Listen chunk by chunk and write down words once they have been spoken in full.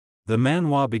The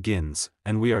manhwa begins,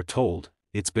 and we are told,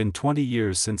 it's been 20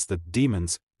 years since the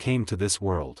demons came to this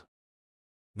world.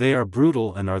 They are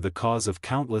brutal and are the cause of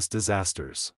countless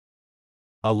disasters.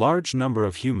 A large number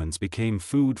of humans became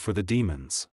food for the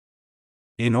demons.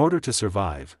 In order to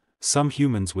survive, some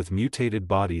humans with mutated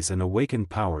bodies and awakened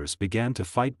powers began to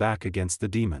fight back against the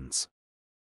demons.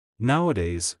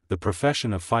 Nowadays, the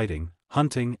profession of fighting,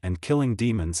 hunting and killing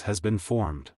demons has been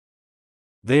formed.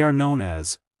 They are known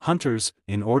as hunters,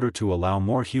 in order to allow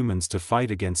more humans to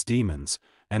fight against demons,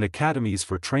 and academies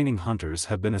for training hunters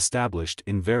have been established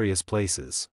in various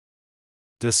places.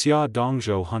 Xia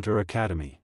Dongzhou Hunter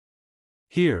Academy.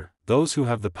 Here, those who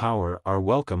have the power are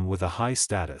welcome with a high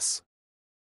status.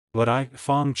 But I,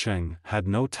 Fong Cheng, had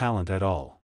no talent at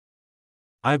all.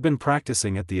 I've been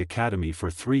practicing at the academy for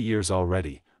 3 years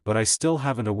already, but I still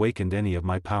haven't awakened any of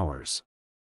my powers.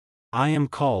 I am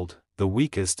called the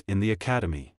weakest in the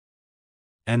academy.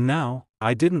 And now,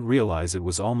 I didn't realize it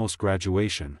was almost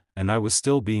graduation, and I was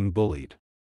still being bullied.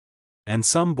 And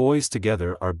some boys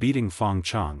together are beating Fong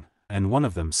Cheng, and one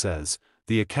of them says,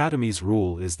 the academy's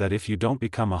rule is that if you don't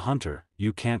become a hunter,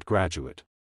 you can't graduate.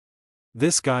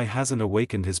 This guy hasn't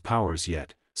awakened his powers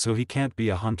yet, so he can't be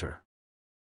a hunter.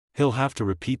 He'll have to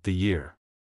repeat the year.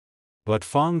 But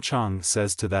Fong Cheng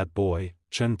says to that boy,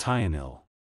 Chen Tianil,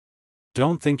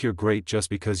 don't think you're great just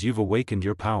because you've awakened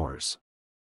your powers.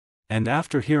 And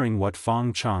after hearing what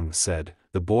Fong Cheng said,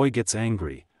 the boy gets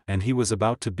angry, and he was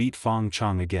about to beat Fong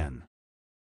Cheng again.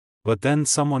 But then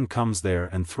someone comes there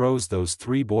and throws those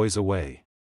 3 boys away.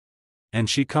 And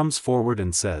she comes forward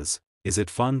and says, is it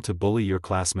fun to bully your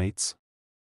classmates?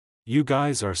 You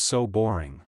guys are so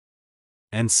boring.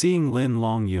 And seeing Lin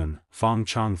Longyun, Fong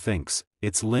Cheng thinks,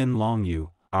 it's Lin Longyu,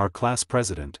 our class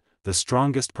president, the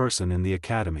strongest person in the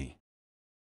academy.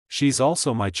 She's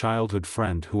also my childhood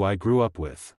friend who I grew up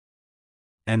with.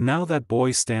 And now that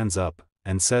boy stands up,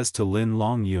 and says to Lin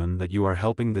Longyun that you are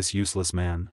helping this useless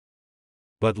man.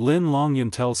 But Lin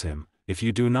Longyun tells him, if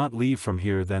you do not leave from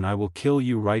here then I will kill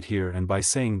you right here, and by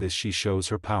saying this she shows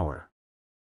her power.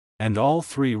 And all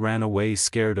 3 ran away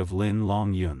scared of Lin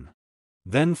Longyun.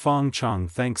 Then Fong Cheng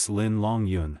thanks Lin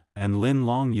Longyun, and Lin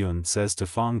Longyun says to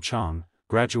Fong Cheng,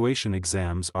 graduation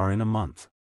exams are in a month.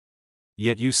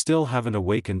 Yet you still haven't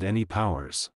awakened any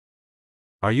powers.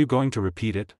 Are you going to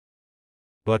repeat it?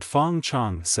 But Fong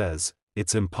Cheng says,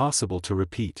 it's impossible to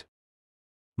repeat.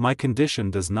 My condition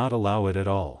does not allow it at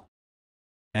all.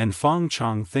 And Fong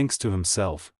Cheng thinks to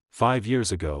himself, 5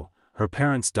 years ago, her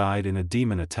parents died in a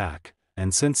demon attack,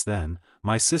 and since then,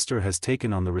 my sister has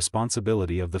taken on the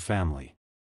responsibility of the family.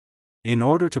 In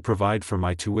order to provide for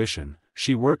my tuition,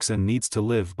 she works and needs to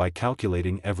live by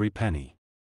calculating every penny.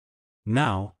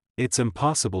 Now, it's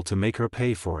impossible to make her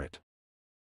pay for it.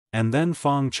 And then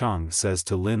Fong Cheng says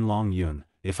to Lin Longyun,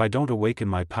 if I don't awaken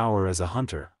my power as a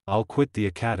hunter, I'll quit the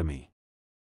academy.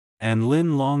 And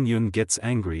Lin Longyun gets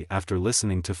angry after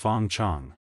listening to Fong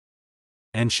Cheng.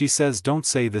 And she says, don't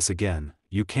say this again,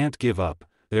 you can't give up,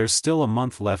 there's still a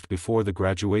month left before the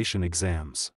graduation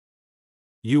exams.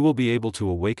 You will be able to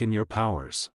awaken your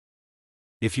powers.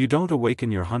 If you don't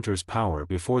awaken your hunter's power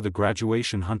before the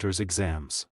graduation hunter's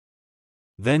exams,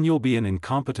 then you'll be an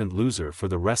incompetent loser for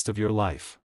the rest of your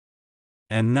life.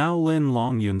 And now Lin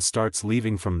Longyun starts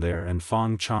leaving from there, and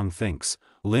Fong Cheng thinks,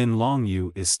 Lin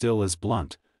Longyu is still as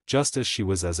blunt, just as she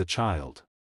was as a child.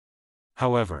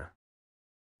 However,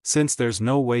 since there's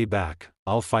no way back,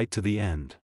 I'll fight to the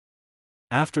end.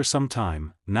 After some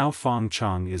time, now Fong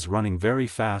Cheng is running very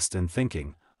fast and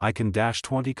thinking, I can dash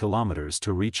 20 kilometers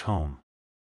to reach home.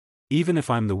 Even if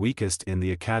I'm the weakest in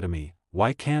the academy,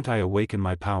 why can't I awaken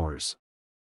my powers?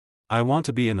 I want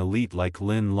to be an elite like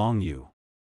Lin Longyu.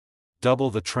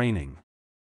 Double the training.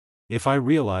 If I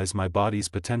realize my body's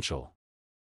potential,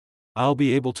 I'll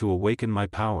be able to awaken my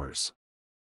powers.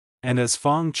 And as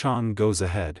Fong Cheng goes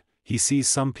ahead, he sees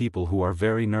some people who are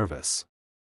very nervous.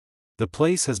 The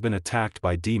place has been attacked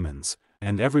by demons,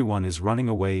 and everyone is running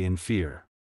away in fear.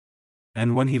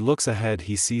 And when he looks ahead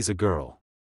he sees a girl.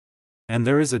 And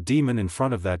there is a demon in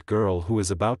front of that girl who is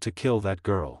about to kill that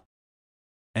girl.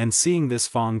 And seeing this,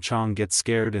 Fong Cheng gets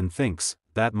scared and thinks,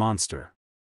 that monster.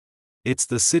 It's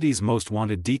the city's most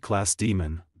wanted D-class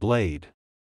demon, Blade.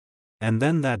 And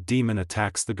then that demon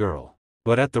attacks the girl.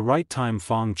 But at the right time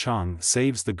Fong Cheng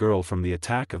saves the girl from the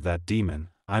attack of that demon.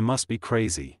 I must be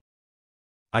crazy.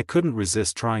 I couldn't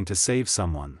resist trying to save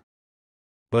someone.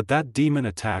 But that demon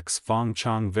attacks Fong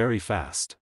Cheng very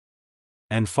fast.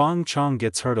 And Fong Cheng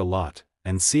gets hurt a lot,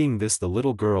 and seeing this the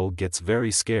little girl gets very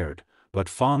scared, but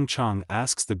Fong Cheng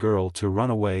asks the girl to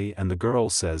run away, and the girl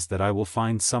says that I will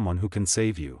find someone who can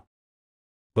save you.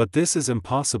 But this is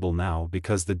impossible now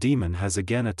because the demon has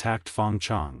again attacked Fang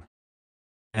Chang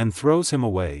and throws him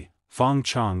away. Fang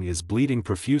Chang is bleeding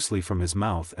profusely from his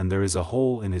mouth and there is a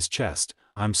hole in his chest.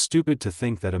 I'm stupid to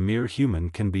think that a mere human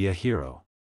can be a hero.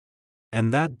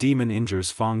 And that demon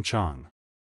injures Fang Chang.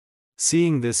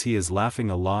 Seeing this, he is laughing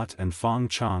a lot and Fang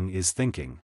Chang is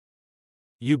thinking,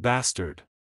 "You bastard.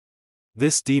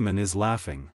 This demon is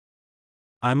laughing.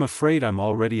 I'm afraid I'm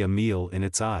already a meal in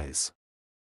its eyes.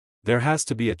 There has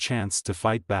to be a chance to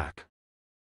fight back."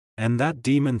 And that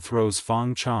demon throws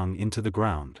Fang Chang into the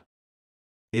ground.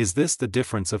 Is this the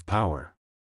difference of power?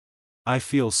 I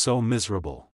feel so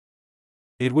miserable.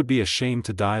 It would be a shame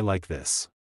to die like this.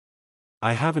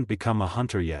 I haven't become a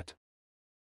hunter yet.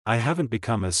 I haven't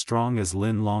become as strong as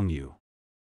Lin Longyu.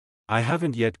 I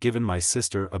haven't yet given my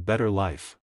sister a better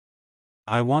life.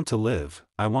 I want to live,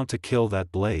 I want to kill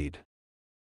that blade.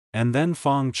 And then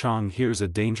Fang Chang hears a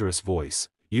dangerous voice.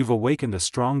 You've awakened a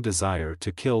strong desire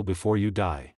to kill before you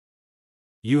die.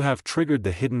 You have triggered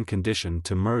the hidden condition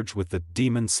to merge with the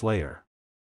demon slayer.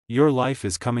 Your life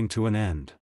is coming to an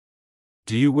end.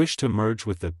 Do you wish to merge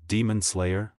with the demon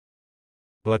slayer?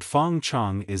 But Fang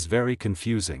Chang is very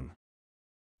confusing.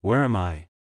 Where am I?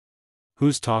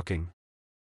 Who's talking?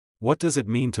 What does it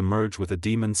mean to merge with a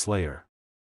demon slayer?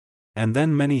 And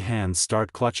then many hands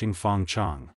start clutching Fang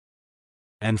Chang.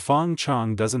 And Fang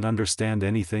Chang doesn't understand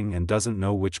anything and doesn't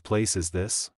know which place is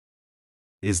this.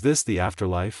 Is this the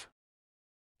afterlife?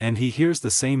 And he hears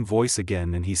the same voice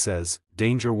again and he says,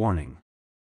 "Danger warning.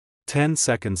 10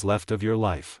 seconds left of your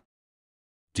life.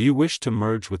 Do you wish to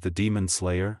merge with the demon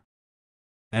slayer?"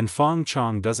 And Fang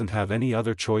Chang doesn't have any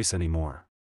other choice anymore.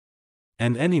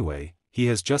 And anyway, he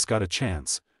has just got a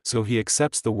chance, so he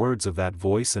accepts the words of that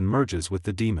voice and merges with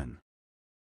the demon.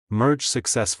 Merge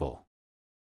successful.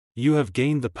 You have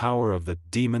gained the power of the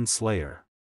demon slayer.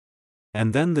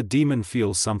 And then the demon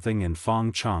feels something and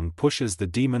Fang Chang pushes the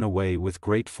demon away with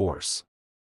great force.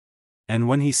 And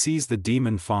when he sees the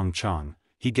demon Fang Chang,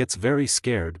 he gets very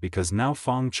scared because now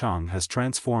Fang Chang has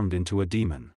transformed into a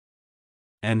demon.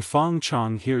 And Fang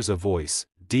Chang hears a voice,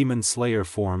 demon slayer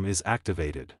form is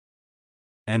activated.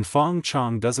 And Fang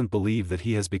Chang doesn't believe that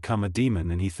he has become a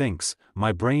demon and he thinks,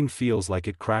 my brain feels like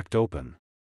it cracked open.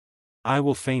 I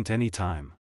will faint any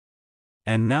time.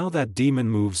 And now that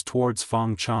demon moves towards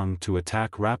Fang Chang to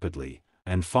attack rapidly,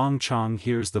 and Fang Chang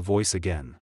hears the voice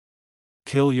again.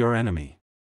 Kill your enemy.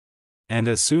 And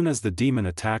as soon as the demon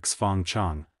attacks Fang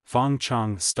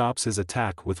Chang stops his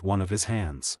attack with one of his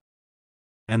hands.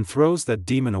 And throws that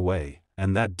demon away,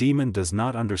 and that demon does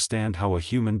not understand how a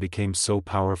human became so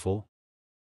powerful.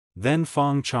 Then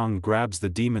Fang Chang grabs the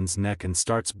demon's neck and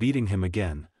starts beating him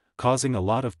again, causing a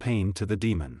lot of pain to the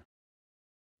demon.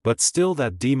 But still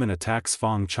that demon attacks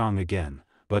Fang Chang again,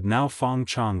 but now Fang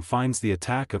Chang finds the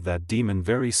attack of that demon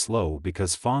very slow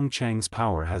because Fang Chang's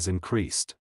power has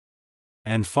increased.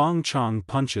 And Fang Chang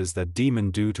punches that demon,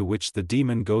 due to which the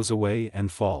demon goes away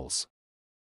and falls.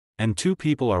 And two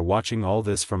people are watching all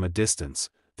this from a distance.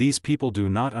 These people do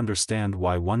not understand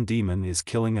why one demon is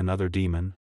killing another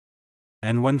demon.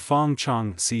 And when Fang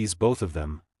Chang sees both of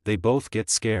them, they both get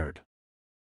scared.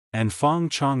 And Fang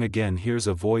Chang again hears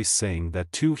a voice saying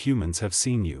that 2 humans have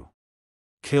seen you.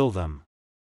 Kill them.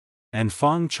 And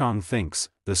Fang Chang thinks,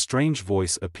 the strange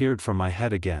voice appeared from my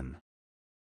head again.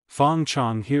 Fang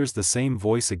Chang hears the same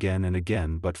voice again and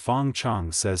again, but Fang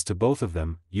Chang says to both of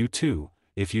them, you two,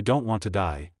 if you don't want to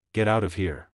die, get out of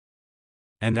here.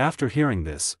 And after hearing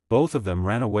this, both of them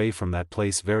ran away from that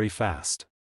place very fast.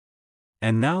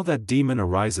 And now that demon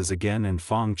arises again and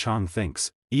Fang Chang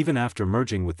thinks, even after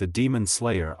merging with the demon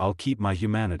slayer I'll keep my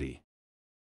humanity.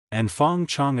 And Fang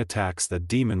Chang attacks that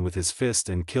demon with his fist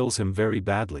and kills him very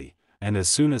badly, and as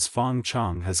soon as Fang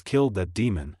Chang has killed that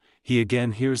demon, he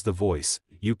again hears the voice,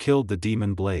 you killed the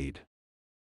demon blade.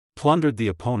 Plundered the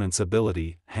opponent's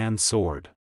ability, hand sword.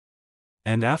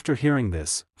 And after hearing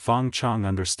this, Fang Chang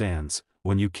understands,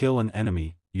 when you kill an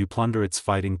enemy, you plunder its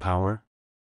fighting power?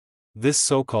 This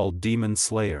so-called demon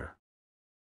slayer.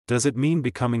 Does it mean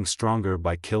becoming stronger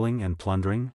by killing and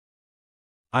plundering?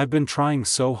 I've been trying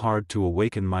so hard to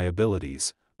awaken my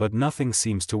abilities, but nothing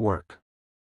seems to work.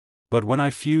 But when I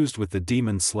fused with the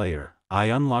demon slayer, I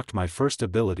unlocked my first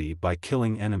ability by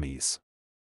killing enemies.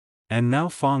 And now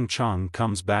Fang Chang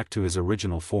comes back to his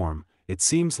original form. It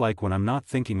seems like when I'm not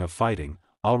thinking of fighting,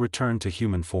 I'll return to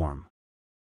human form.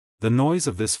 The noise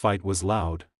of this fight was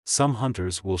loud, some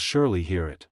hunters will surely hear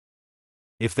it.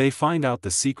 If they find out the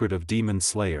secret of Demon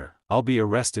Slayer, I'll be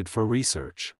arrested for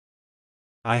research.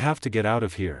 I have to get out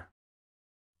of here.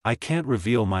 I can't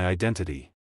reveal my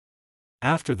identity.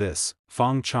 After this,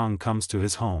 Fang Chang comes to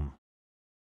his home.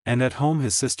 And at home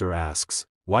his sister asks,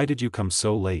 why did you come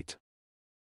so late?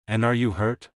 And are you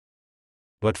hurt?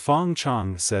 But Fong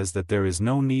Chang says that there is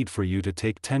no need for you to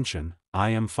take tension, I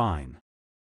am fine.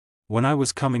 When I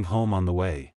was coming home on the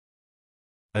way,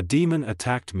 a demon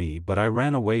attacked me, but I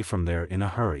ran away from there in a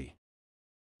hurry.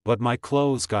 But my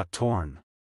clothes got torn.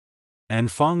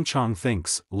 And Fong Chang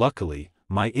thinks, luckily,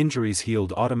 my injuries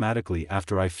healed automatically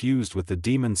after I fused with the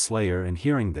demon slayer, and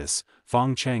hearing this,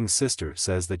 Fong Chang's sister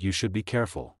says that you should be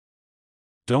careful.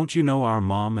 Don't you know our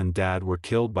mom and dad were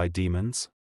killed by demons?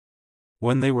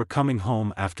 When they were coming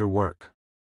home after work.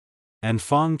 And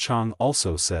Fong Chang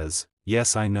also says,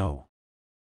 yes, I know.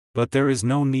 But there is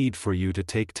no need for you to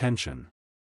take tension.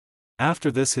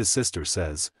 After this his sister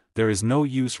says, there is no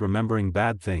use remembering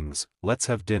bad things, let's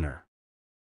have dinner.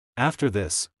 After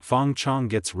this, Fong Chang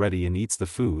gets ready and eats the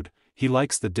food. He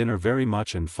likes the dinner very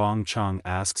much, and Fong Chang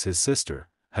asks his sister,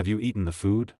 have you eaten the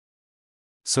food?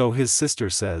 So his sister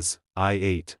says, I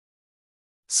ate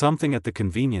something at the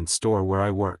convenience store where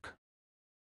I work.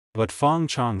 But Fong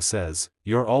Chang says,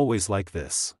 you're always like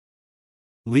this.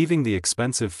 Leaving the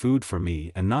expensive food for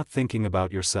me and not thinking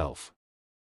about yourself.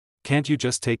 Can't you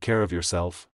just take care of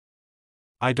yourself?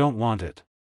 I don't want it.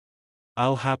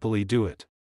 I'll happily do it.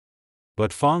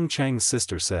 But Fong Chang's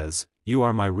sister says, you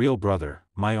are my real brother,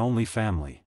 my only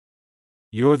family.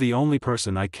 You're the only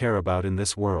person I care about in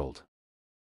this world.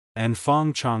 And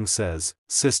Fong Chang says,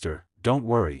 sister, don't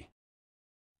worry.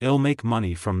 I'll make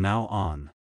money from now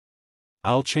on.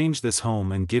 I'll change this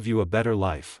home and give you a better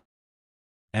life.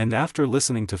 And after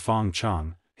listening to Fong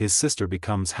Chang, his sister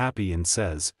becomes happy and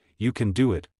says, you can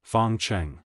do it, Fong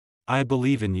Chang. I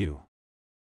believe in you.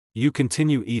 You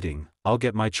continue eating, I'll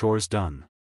get my chores done.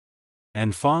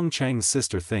 And Fong Chang's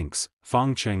sister thinks,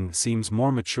 Fong Chang seems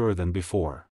more mature than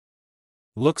before.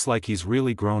 Looks like he's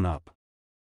really grown up.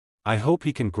 I hope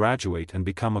he can graduate and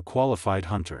become a qualified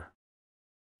hunter.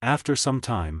 After some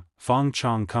time, Fong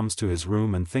Chang comes to his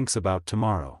room and thinks about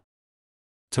tomorrow.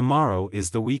 Tomorrow is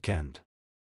the weekend.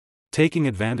 Taking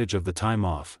advantage of the time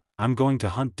off, I'm going to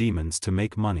hunt demons to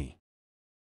make money.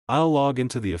 I'll log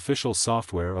into the official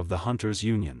software of the Hunters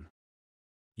Union.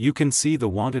 You can see the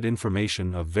wanted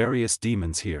information of various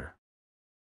demons here.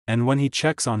 And when he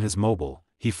checks on his mobile,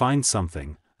 he finds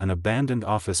something, an abandoned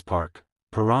office park,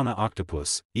 Piranha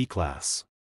Octopus, E-Class.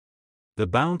 The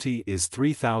bounty is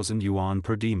 3,000 yuan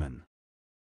per demon.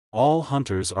 All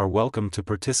hunters are welcome to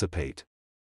participate.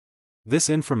 This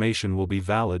information will be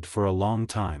valid for a long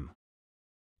time.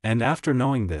 And after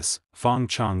knowing this, Fong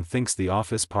Chang thinks the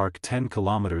office park 10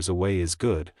 kilometers away is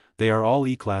good. They are all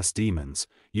E-Class demons,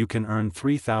 you can earn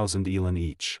 3,000 elan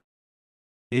each.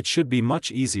 It should be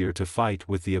much easier to fight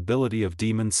with the ability of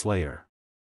Demon Slayer.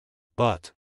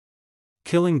 But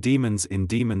killing demons in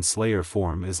Demon Slayer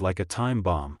form is like a time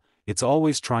bomb, it's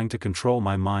always trying to control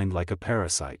my mind like a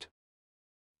parasite.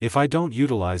 If I don't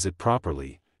utilize it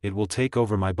properly, it will take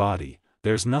over my body.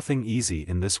 There's nothing easy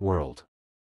in this world.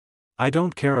 I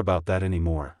don't care about that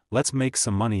anymore, let's make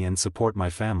some money and support my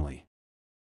family.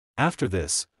 After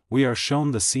this, we are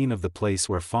shown the scene of the place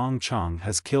where Fong Chang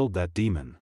has killed that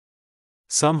demon.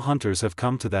 Some hunters have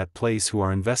come to that place who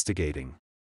are investigating.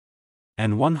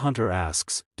 And one hunter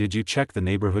asks, did you check the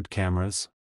neighborhood cameras?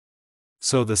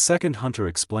 So the second hunter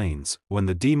explains, when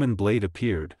the demon blade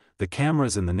appeared, the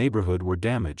cameras in the neighborhood were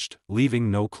damaged, leaving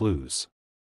no clues.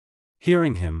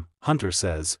 Hearing him, Hunter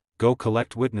says, go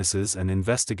collect witnesses and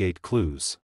investigate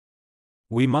clues.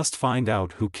 We must find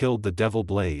out who killed the devil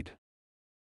blade.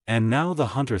 And now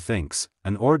the hunter thinks,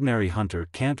 an ordinary hunter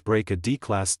can't break a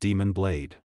D-class demon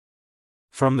blade.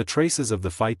 From the traces of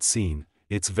the fight scene,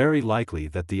 it's very likely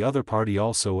that the other party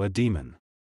also a demon.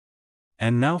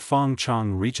 And now Fong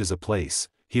Chang reaches a place,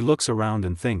 he looks around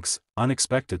and thinks,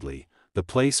 unexpectedly, the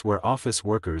place where office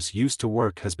workers used to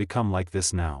work has become like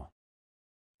this now.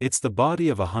 It's the body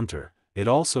of a hunter, it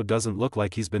also doesn't look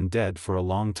like he's been dead for a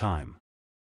long time.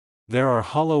 There are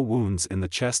hollow wounds in the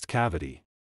chest cavity.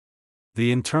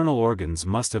 The internal organs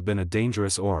must have been a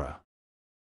dangerous aura.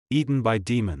 Eaten by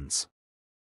demons.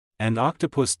 And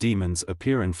octopus demons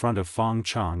appear in front of Fong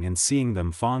Chang, and seeing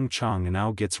them Fong Chang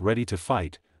now gets ready to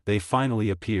fight. They finally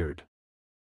appeared.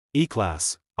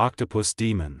 E-Class, Octopus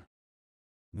Demon.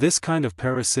 This kind of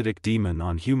parasitic demon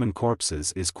on human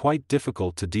corpses is quite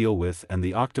difficult to deal with, and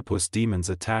the octopus demons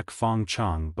attack Fong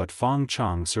Chang, but Fong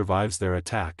Chang survives their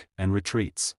attack and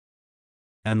retreats.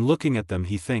 And looking at them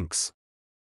he thinks.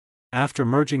 After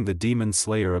merging the Demon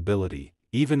Slayer ability,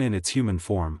 even in its human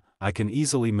form, I can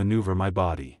easily maneuver my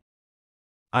body.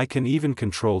 I can even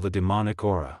control the demonic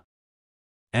aura.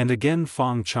 And again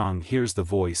Fong Chang hears the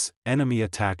voice, enemy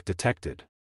attack detected.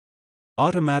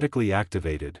 Automatically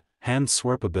activated, hand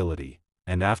swerp ability,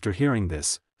 and after hearing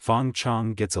this, Fang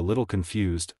Chang gets a little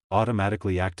confused,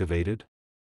 automatically activated?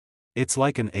 It's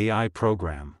like an AI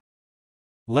program.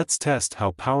 Let's test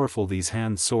how powerful these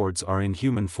hand swords are in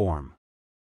human form.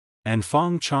 And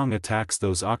Fang Chang attacks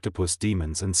those octopus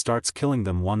demons and starts killing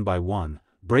them one by one,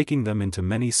 breaking them into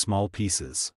many small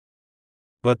pieces.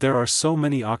 But there are so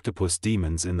many octopus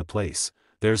demons in the place,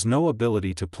 there's no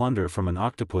ability to plunder from an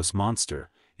octopus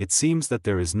monster. It seems that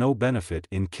there is no benefit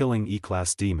in killing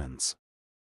E-class demons.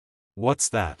 What's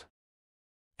that?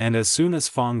 And as soon as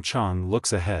Fang Chang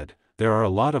looks ahead, there are a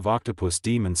lot of octopus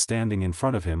demons standing in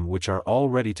front of him which are all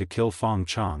ready to kill Fang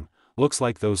Chang. Looks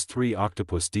like those 3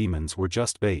 octopus demons were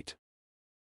just bait.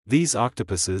 These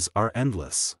octopuses are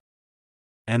endless.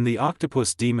 And the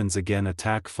octopus demons again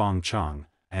attack Fang Chang,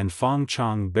 and Fang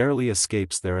Chang barely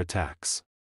escapes their attacks.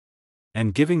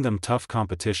 And giving them tough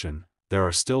competition, there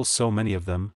are still so many of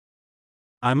them.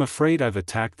 I'm afraid I've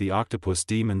attacked the octopus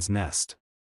demon's nest.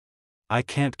 I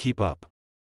can't keep up.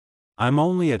 I'm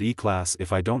only at E-class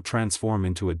if I don't transform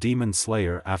into a demon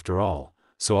slayer after all,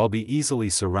 so I'll be easily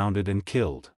surrounded and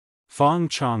killed. Fang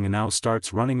Chang now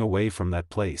starts running away from that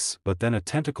place, but then a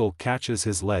tentacle catches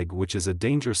his leg, which is a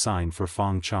danger sign for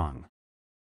Fang Chang.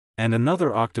 And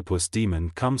another octopus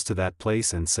demon comes to that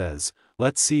place and says,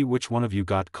 "Let's see which one of you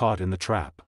got caught in the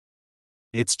trap."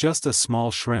 It's just a small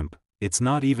shrimp, it's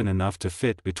not even enough to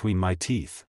fit between my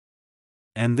teeth.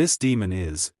 And this demon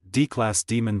is D-class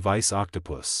demon vice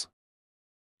octopus.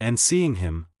 And seeing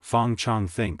him, Fang Chang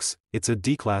thinks, it's a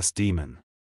D-class demon.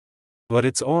 But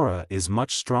its aura is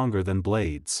much stronger than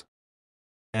Blade's.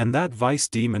 And that vice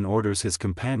demon orders his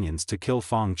companions to kill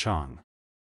Fang Chang.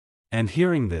 And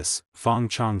hearing this, Fang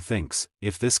Chang thinks,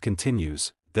 if this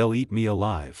continues, they'll eat me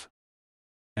alive.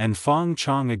 And Fang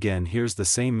Chang again hears the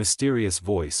same mysterious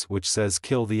voice which says,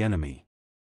 "Kill the enemy.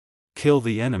 Kill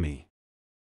the enemy.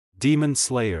 Demon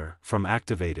Slayer," from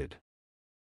activated.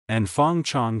 And Fang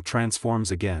Chang transforms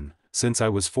again, "Since I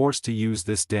was forced to use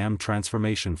this damn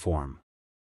transformation form.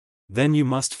 Then you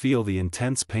must feel the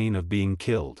intense pain of being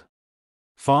killed."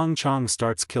 Fang Chang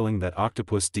starts killing that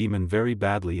octopus demon very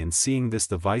badly, and seeing this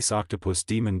the vice octopus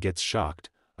demon gets shocked.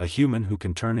 A human who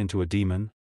can turn into a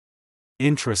demon?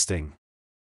 Interesting.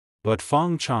 But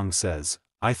Fang Chang says,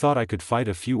 "I thought I could fight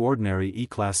a few ordinary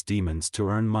E-class demons to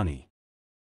earn money.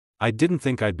 I didn't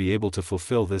think I'd be able to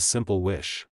fulfill this simple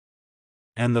wish."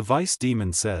 And the vice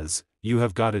demon says, "You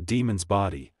have got a demon's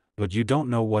body, but you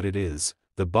don't know what it is,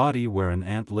 the body where an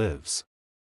ant lives."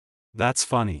 That's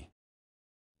funny.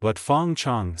 But Fang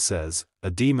Chang says, "A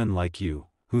demon like you,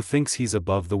 who thinks he's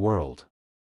above the world.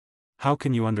 How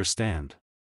can you understand?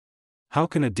 How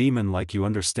can a demon like you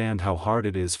understand how hard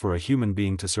it is for a human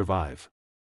being to survive?"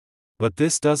 But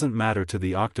this doesn't matter to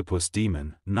the octopus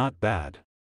demon. "Not bad.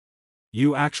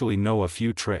 You actually know a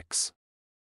few tricks.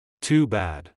 Too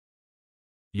bad.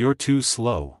 You're too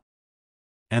slow."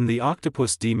 And the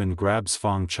octopus demon grabs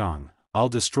Fang Chang. "I'll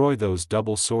destroy those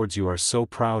double swords you are so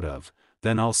proud of,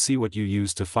 then I'll see what you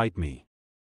use to fight me."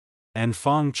 And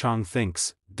Fang Chang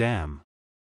thinks, damn.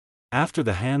 After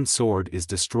the hand sword is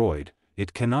destroyed,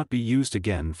 it cannot be used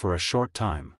again for a short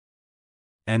time.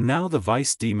 And now the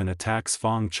vice demon attacks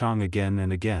Fang Chang again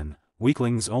and again.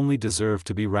 Weaklings only deserve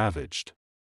to be ravaged.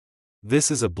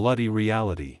 This is a bloody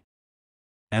reality.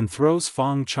 And throws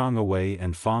Fang Chang away,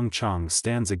 and Fang Chang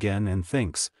stands again and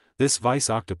thinks, this vice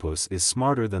octopus is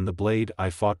smarter than the blade I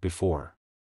fought before.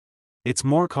 It's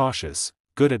more cautious,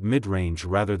 good at mid-range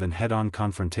rather than head-on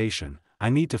confrontation. I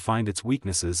need to find its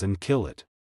weaknesses and kill it.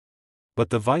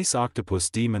 But the vice octopus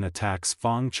demon attacks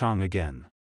Fang Chang again.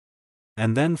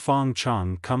 And then Fang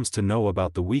Chang comes to know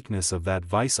about the weakness of that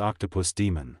vice octopus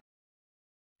demon.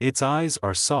 Its eyes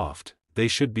are soft, they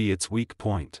should be its weak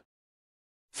point.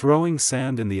 Throwing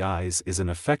sand in the eyes is an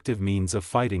effective means of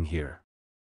fighting here.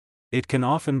 It can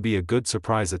often be a good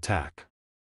surprise attack.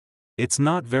 It's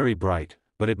not very bright,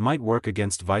 but it might work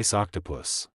against vice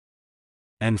octopus.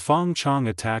 And Fang Chang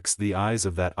attacks the eyes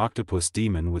of that octopus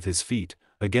demon with his feet.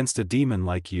 "Against a demon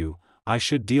like you, I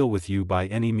should deal with you by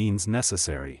any means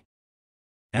necessary."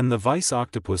 And the vice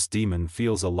octopus demon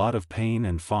feels a lot of pain,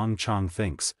 and Fang Chang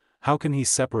thinks, how can he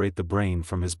separate the brain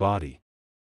from his body?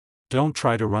 Don't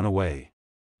try to run away.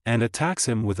 And attacks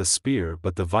him with a spear,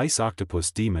 but the vice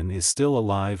octopus demon is still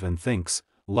alive and thinks,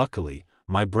 luckily,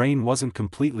 my brain wasn't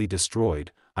completely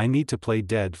destroyed, I need to play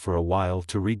dead for a while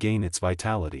to regain its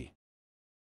vitality.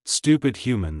 Stupid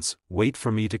humans, wait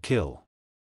for me to kill.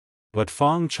 But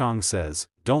Fang Chang says,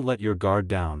 don't let your guard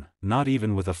down, not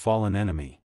even with a fallen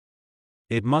enemy.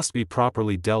 It must be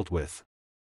properly dealt with.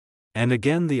 And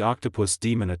again the octopus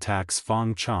demon attacks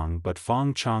Fang Chang, but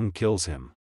Fang Chang kills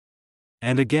him.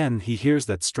 And again he hears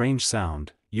that strange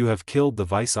sound, you have killed the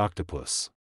vice octopus.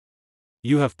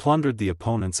 You have plundered the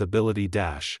opponent's ability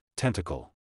dash,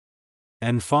 tentacle.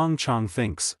 And Fang Chang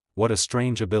thinks, what a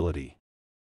strange ability.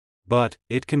 But,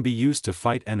 it can be used to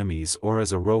fight enemies or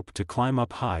as a rope to climb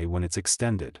up high when it's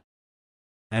extended.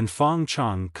 And Fang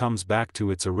Chang comes back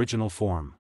to its original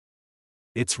form.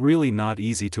 It's really not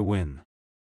easy to win.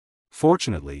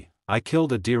 Fortunately, I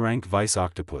killed a D-rank vice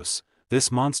octopus.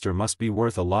 This monster must be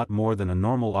worth a lot more than a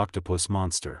normal octopus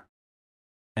monster.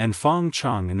 And Fang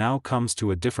Chang now comes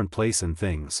to a different place and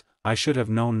things, I should have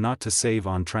known not to save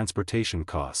on transportation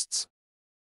costs.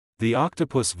 The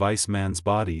octopus vice man's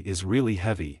body is really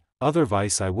heavy,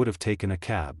 otherwise I would have taken a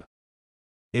cab.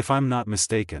 If I'm not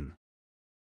mistaken.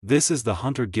 This is the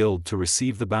Hunter Guild to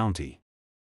receive the bounty.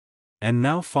 And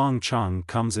now Fang Chang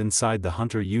comes inside the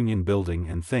Hunter Union building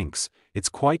and thinks, it's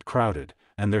quite crowded,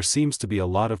 and there seems to be a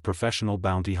lot of professional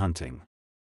bounty hunting.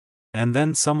 And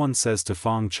then someone says to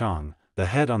Fang Chang, the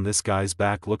head on this guy's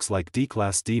back looks like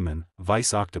D-class demon,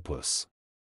 vice octopus.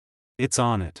 It's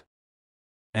on it.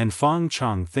 And Fang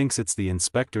Chang thinks it's the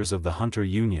inspectors of the Hunter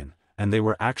Union, and they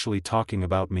were actually talking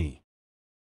about me.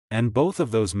 And both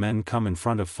of those men come in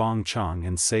front of Fang Chang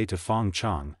and say to Fang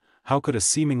Chang, how could a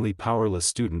seemingly powerless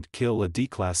student kill a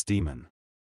D-class demon?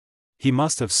 He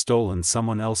must have stolen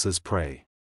someone else's prey.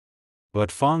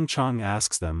 But Fang Chang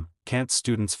asks them, can't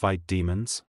students fight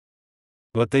demons?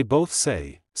 But they both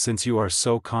say, since you are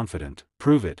so confident,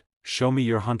 prove it, show me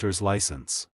your hunter's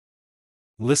license.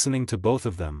 Listening to both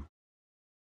of them,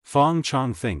 Fang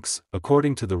Chang thinks,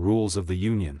 according to the rules of the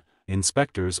union,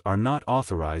 inspectors are not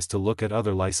authorized to look at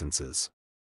other licenses.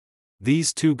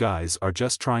 These two guys are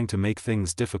just trying to make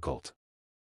things difficult.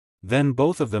 Then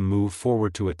both of them move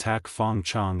forward to attack Fang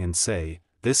Chang and say,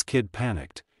 this kid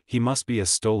panicked, he must be a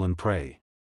stolen prey.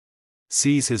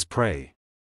 Seize his prey.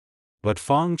 But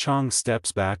Fang Chang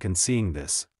steps back and seeing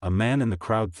this, a man in the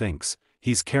crowd thinks,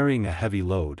 he's carrying a heavy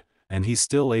load, and he's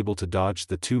still able to dodge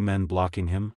the two men blocking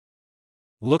him.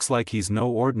 Looks like he's no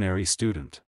ordinary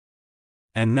student.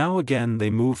 And now again they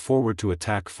move forward to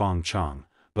attack Fang Chang,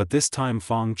 but this time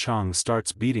Fang Chang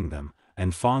starts beating them,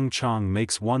 and Fang Chang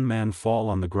makes one man fall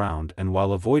on the ground, and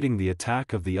while avoiding the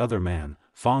attack of the other man,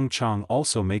 Fang Chang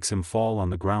also makes him fall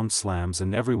on the ground, slams,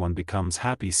 and everyone becomes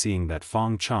happy seeing that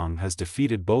Fang Chang has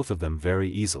defeated both of them very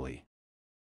easily.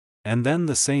 And then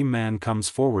the same man comes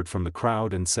forward from the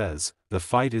crowd and says, the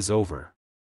fight is over.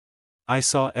 I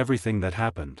saw everything that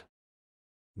happened.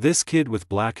 This kid with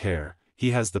black hair,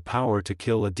 he has the power to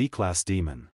kill a D-class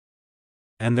demon.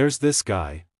 And there's this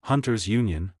guy, Hunters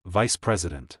Union, Vice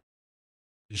President.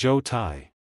 Zhou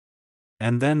Tai.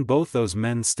 And then both those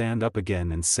men stand up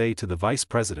again and say to the Vice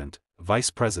President, Vice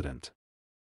President.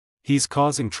 He's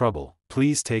causing trouble,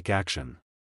 please take action.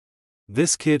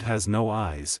 This kid has no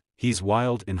eyes, he's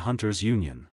wild in Hunters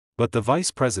Union. But the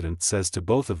Vice President says to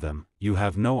both of them, you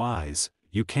have no eyes,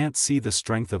 you can't see the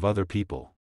strength of other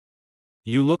people.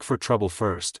 You look for trouble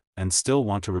first, and still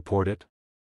want to report it?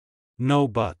 No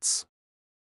buts.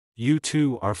 You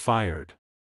two are fired.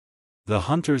 The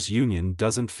Hunters Union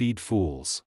doesn't feed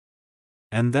fools.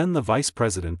 And then the Vice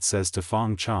President says to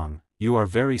Fang Chang, you are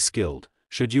very skilled,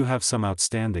 should you have some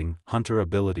outstanding hunter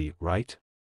ability, right?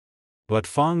 But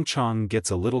Fang Chang gets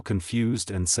a little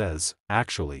confused and says,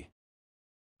 actually,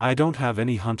 I don't have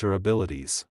any hunter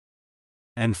abilities.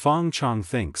 And Fang Chang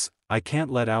thinks, I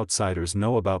can't let outsiders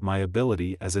know about my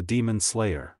ability as a demon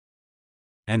slayer.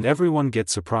 And everyone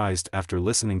gets surprised after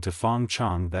listening to Fang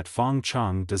Chang that Fang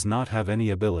Chang does not have any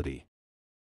ability.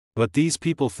 But these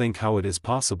people think how it is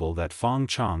possible that Fang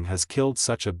Chang has killed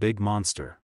such a big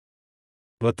monster.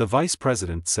 But the Vice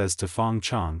President says to Fang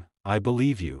Chang, I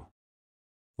believe you.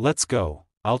 Let's go,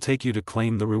 I'll take you to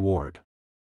claim the reward.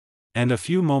 And a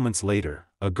few moments later,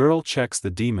 a girl checks the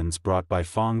demons brought by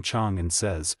Fang Chang and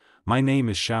says, my name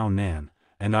is Xuan Yuan,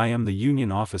 and I am the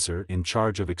union officer in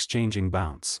charge of exchanging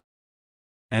bounts.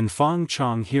 And Fang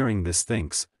Chang hearing this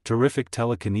thinks, terrific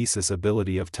telekinesis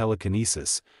ability of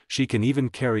telekinesis, she can even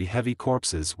carry heavy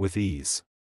corpses with ease.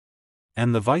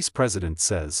 And the Vice President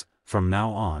says, from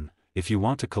now on, if you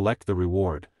want to collect the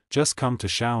reward, just come to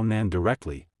Xuan Yuan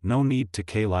directly, no need to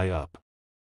Kali up.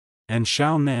 And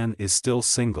Xuan Yuan is still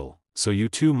single, so you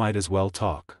two might as well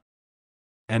talk.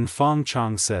 And Fang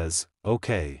Chang says,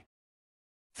 okay.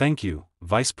 Thank you,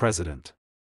 Vice President.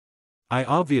 I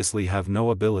obviously have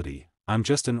no ability, I'm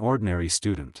just an ordinary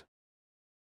student.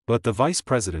 But the Vice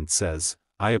President says,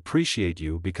 I appreciate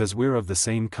you because we're of the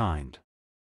same kind.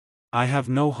 I have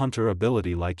no hunter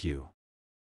ability like you.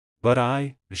 But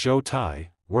I, Zhou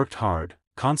Tai, worked hard,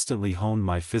 constantly honed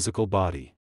my physical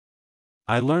body.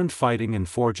 I learned fighting and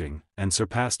forging, and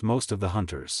surpassed most of the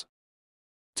hunters.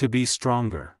 To be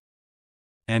stronger.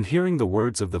 And hearing the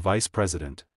words of the Vice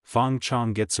President, Fang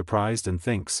Chong gets surprised and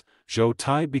thinks, Zhou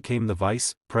Tai became the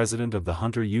vice president of the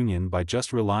Hunter Union by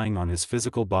just relying on his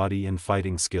physical body and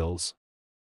fighting skills.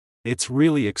 It's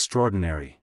really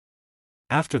extraordinary.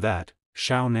 After that,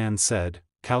 Xiao Nan said,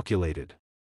 calculated.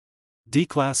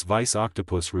 D-Class Vice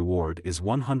Octopus reward is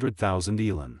 100,000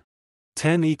 elan.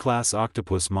 10 E-Class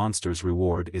Octopus Monsters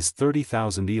reward is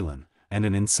 30,000 elan, and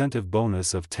an incentive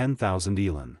bonus of 10,000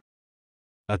 elan.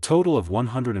 A total of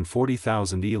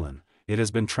 140,000 elan, it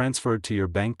has been transferred to your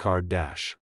bank card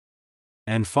dash.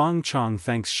 And Fang Chong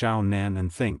thanks Xiao Nan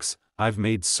and thinks, I've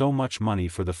made so much money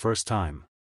for the first time.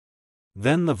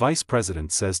 Then the vice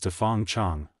president says to Fang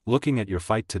Chong, looking at your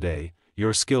fight today,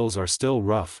 your skills are still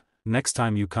rough, next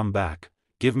time you come back,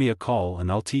 give me a call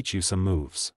and I'll teach you some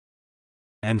moves.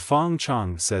 And Fang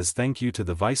Chong says thank you to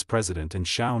the vice president and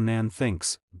Xiao Nan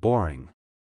thinks, boring.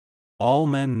 All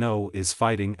men know is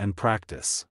fighting and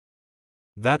practice.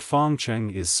 That Fang Chong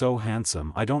is so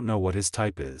handsome I don't know what his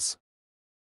type is.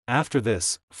 After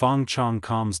this, Fang Chong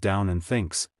calms down and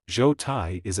thinks, Zhou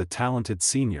Tai is a talented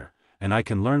senior, and I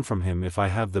can learn from him if I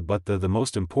have the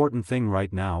most important thing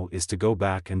right now is to go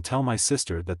back and tell my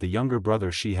sister that the younger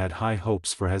brother she had high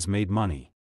hopes for has made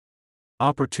money.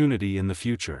 Opportunity in the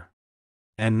future.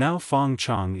 And now Fang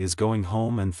Chong is going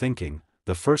home and thinking,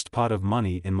 the first pot of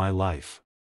money in my life.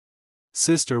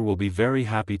 Sister will be very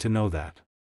happy to know that.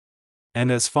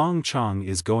 And as Fang Chong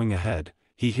is going ahead,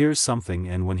 he hears something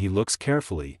and when he looks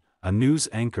carefully, a news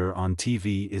anchor on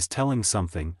TV is telling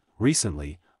something.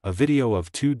 Recently, a video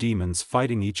of two demons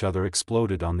fighting each other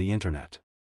exploded on the internet.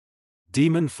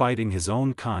 Demon fighting his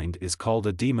own kind is called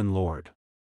a demon lord.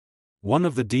 One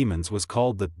of the demons was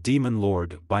called the demon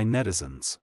lord by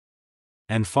netizens.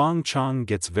 And Fang Chong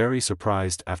gets very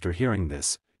surprised after hearing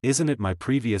this, isn't it my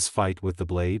previous fight with the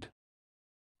blade?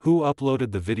 Who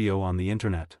uploaded the video on the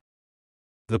internet?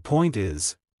 The point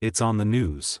is, it's on the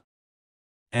news.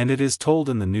 And it is told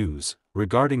in the news,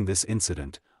 regarding this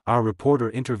incident, our reporter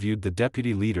interviewed the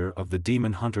deputy leader of the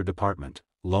Demon Hunter Department,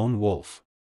 Lone Wolf.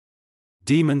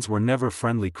 Demons were never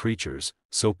friendly creatures,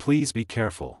 so please be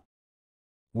careful.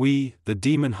 We, the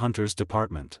Demon Hunters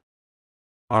Department,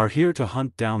 are here to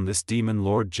hunt down this Demon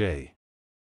Lord J.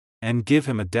 and give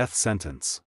him a death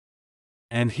sentence.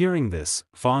 And hearing this,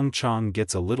 Fang Chong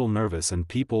gets a little nervous and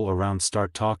people around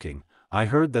start talking. I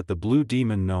heard that the blue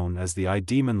demon known as the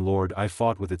Demon Lord I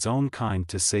fought with its own kind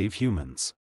to save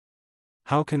humans.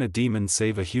 How can a demon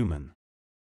save a human?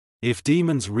 If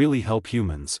demons really help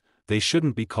humans, they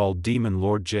shouldn't be called Demon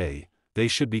Lord J, they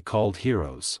should be called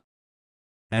heroes.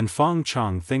 And Fang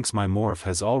Chong thinks my morph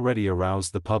has already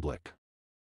aroused the public.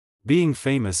 Being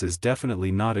famous is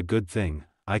definitely not a good thing,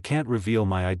 I can't reveal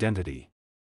my identity.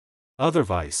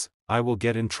 Otherwise, I will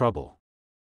get in trouble.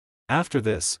 After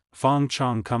this, Fang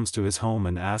Chong comes to his home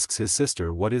and asks his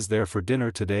sister what is there for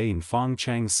dinner today and Fang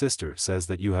Chang's sister says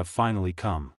that you have finally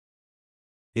come.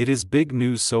 It is big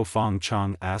news so Fang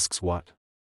Chong asks what?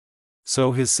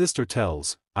 So his sister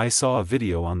tells, I saw a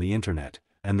video on the internet,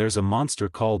 and there's a monster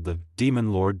called the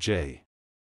Demon Lord J.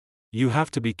 You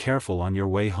have to be careful on your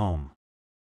way home.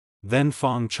 Then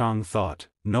Fang Chong thought,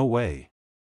 no way.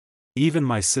 Even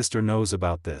my sister knows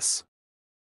about this.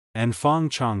 And Fang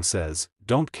Chong says,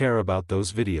 don't care about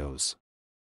those videos.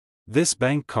 This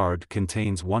bank card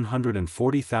contains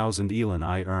 140,000 elan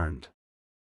I earned.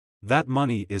 That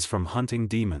money is from hunting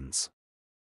demons.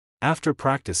 After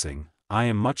practicing, I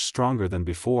am much stronger than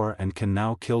before and can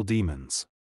now kill demons.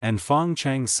 And Fang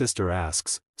Chang's sister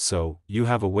asks, so, you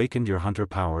have awakened your hunter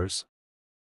powers?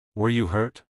 Were you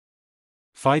hurt?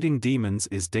 Fighting demons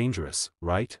is dangerous,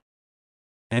 right?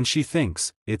 And she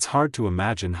thinks, it's hard to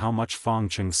imagine how much Fang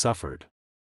Chang suffered.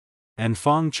 And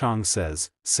Fang Chong says,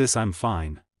 sis I'm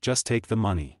fine, just take the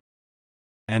money.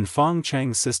 And Fang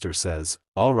Chang's sister says,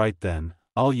 alright then,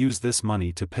 I'll use this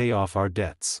money to pay off our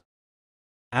debts.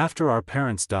 After our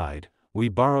parents died, we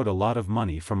borrowed a lot of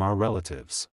money from our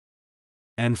relatives.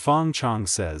 And Fang Chong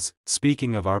says,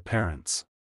 speaking of our parents,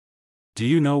 do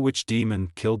you know which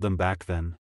demon killed them back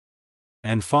then?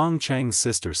 And Fang Chang's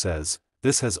sister says,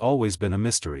 this has always been a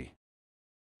mystery.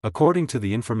 According to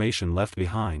the information left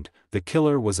behind, the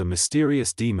killer was a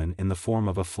mysterious demon in the form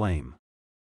of a flame.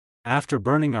 After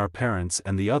burning our parents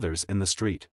and the others in the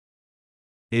street,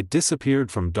 it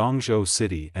disappeared from Dongzhou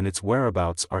City and its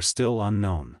whereabouts are still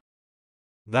unknown.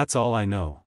 That's all I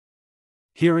know.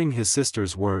 Hearing his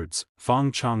sister's words,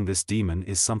 Fang Chong this demon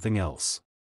is something else.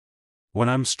 When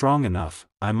I'm strong enough,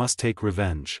 I must take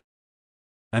revenge.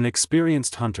 An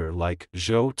experienced hunter like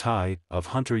Zhou Tai of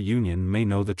Hunter Union may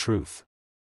know the truth.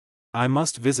 I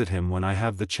must visit him when I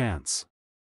have the chance.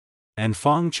 And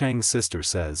Fang Chang's sister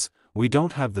says, we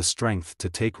don't have the strength to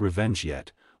take revenge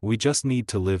yet, we just need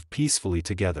to live peacefully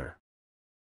together.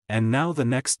 And now the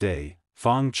next day,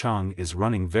 Fang Chang is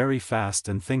running very fast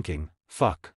and thinking,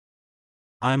 fuck.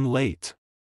 I'm late.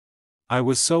 I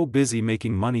was so busy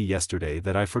making money yesterday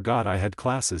that I forgot I had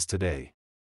classes today.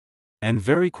 And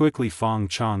very quickly Fang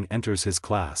Chang enters his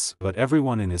class, but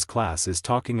everyone in his class is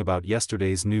talking about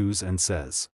yesterday's news and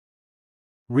says,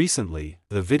 recently,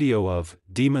 the video of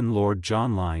Demon Lord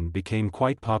John Line became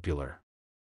quite popular.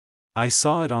 I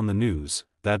saw it on the news.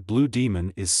 That blue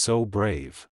demon is so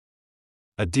brave.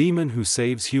 A demon who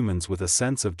saves humans with a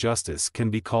sense of justice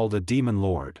can be called a demon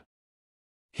lord.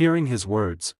 Hearing his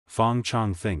words, Fang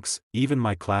Chang thinks, even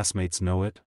my classmates know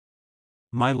it?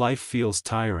 My life feels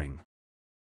tiring.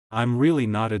 I'm really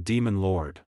not a demon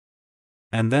lord.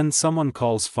 And then someone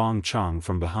calls Fang Chang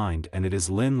from behind and it is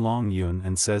Lin Longyun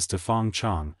and says to Fang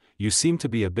Chang, you seem to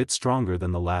be a bit stronger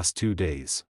than the last 2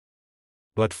 days.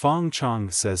 But Fang Chang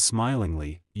says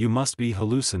smilingly, you must be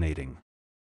hallucinating.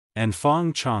 And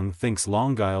Fang Chang thinks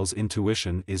Longaile's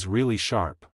intuition is really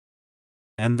sharp.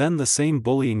 And then the same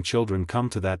bullying children come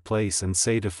to that place and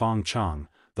say to Fang Chang,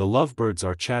 the lovebirds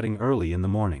are chatting early in the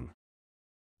morning.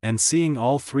 And seeing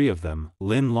all 3 of them,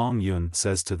 Lin Longyun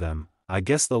says to them, I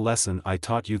guess the lesson I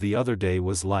taught you the other day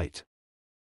was light.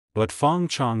 But Fang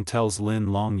Chang tells Lin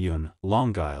Longyun,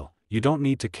 Longaile, you don't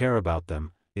need to care about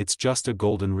them, it's just a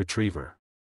golden retriever.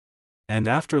 And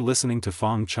after listening to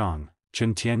Fang Chang,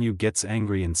 Chen Tianyu gets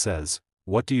angry and says,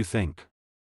 what do you think?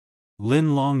 Lin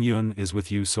Longyun is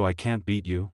with you so I can't beat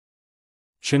you?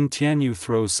 Chen Tianyu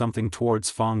throws something towards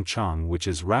Fang Chang which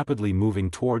is rapidly moving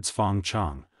towards Fang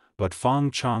Chang, but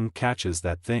Fang Chang catches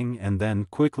that thing and then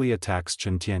quickly attacks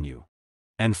Chen Tianyu.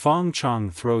 And Fang Chang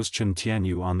throws Chen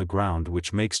Tianyu on the ground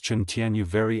which makes Chen Tianyu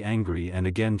very angry and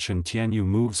again Chen Tianyu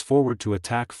moves forward to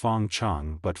attack Fang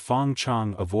Chang but Fang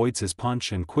Chang avoids his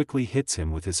punch and quickly hits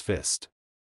him with his fist.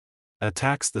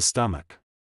 Attacks the stomach.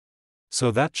 So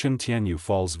that Chen Tianyu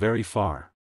falls very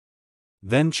far.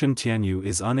 Then Chen Tianyu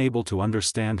is unable to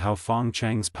understand how Fang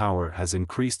Chang's power has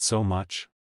increased so much.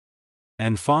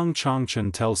 And Fang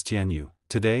Changchen tells Tianyu,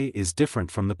 today is different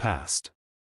from the past.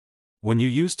 When you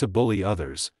used to bully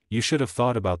others, you should have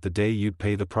thought about the day you'd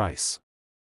pay the price.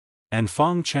 And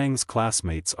Fang Chang's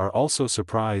classmates are also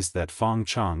surprised that Fang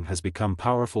Chang has become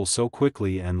powerful so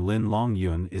quickly and Lin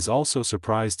Longyun is also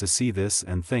surprised to see this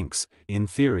and thinks, in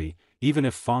theory, even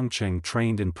if Fang Chang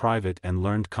trained in private and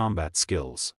learned combat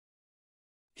skills,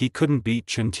 he couldn't beat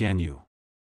Chen Tianyu.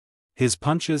 His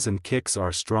punches and kicks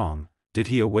are strong, did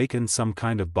he awaken some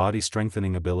kind of body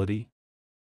strengthening ability?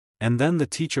 And then the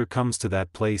teacher comes to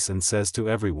that place and says to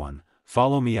everyone,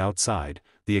 follow me outside,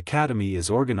 the academy is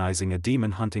organizing a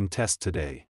demon hunting test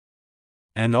today.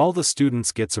 And all the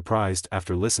students get surprised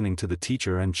after listening to the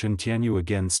teacher and Chen Tianyu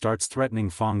again starts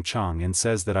threatening Fang Chang and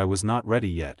says that I was not ready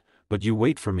yet, but you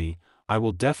wait for me, I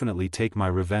will definitely take my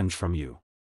revenge from you.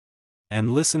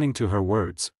 And listening to her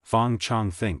words, Fang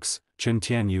Chang thinks, Chen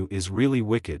Tianyu is really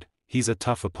wicked, he's a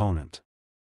tough opponent.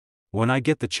 When I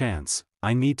get the chance,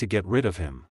 I need to get rid of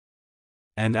him.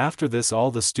 And after this all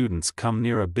the students come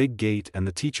near a big gate and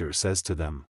the teacher says to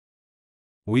them,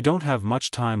 we don't have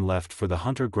much time left for the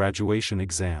hunter graduation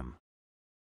exam.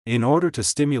 In order to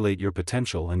stimulate your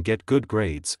potential and get good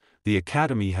grades, the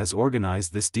academy has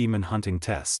organized this demon hunting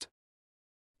test.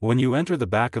 When you enter the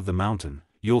back of the mountain,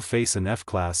 you'll face an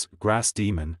F-class grass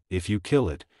demon. If you kill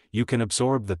it, you can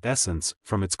absorb the essence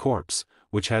from its corpse,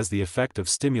 which has the effect of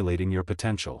stimulating your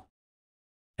potential.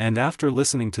 And after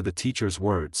listening to the teacher's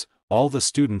words, all the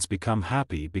students become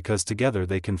happy because together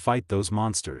they can fight those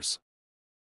monsters.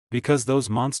 Because those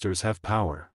monsters have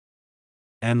power.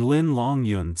 And Lin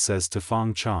Longyun says to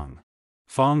Fang Chang,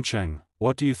 Fang Cheng,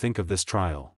 what do you think of this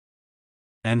trial?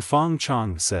 And Fang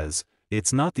Chang says,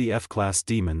 it's not the F-class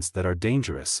demons that are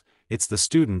dangerous, it's the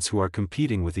students who are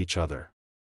competing with each other.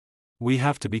 We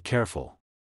have to be careful.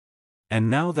 And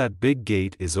now that big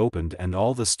gate is opened and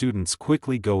all the students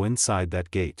quickly go inside that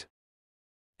gate.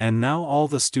 And now all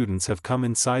the students have come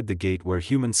inside the gate where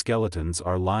human skeletons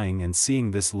are lying and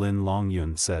seeing this Lin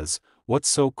Longyun says, what's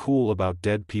so cool about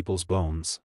dead people's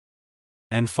bones?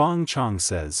 And Fang Chang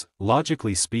says,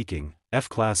 logically speaking,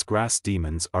 F-class grass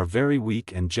demons are very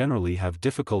weak and generally have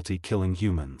difficulty killing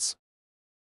humans.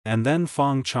 And then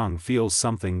Fang Chang feels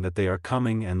something that they are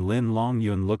coming and Lin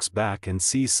Longyun looks back and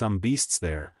sees some beasts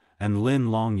there, and Lin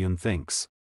Longyun thinks,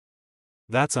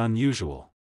 that's unusual.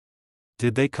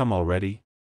 Did they come already?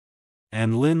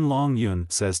 And Lin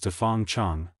Longyun says to Fang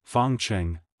Chang, Fang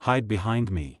Cheng, hide behind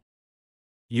me.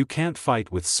 You can't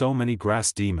fight with so many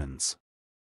grass demons.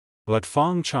 But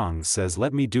Fang Chang says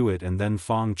let me do it and then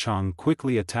Fang Chang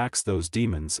quickly attacks those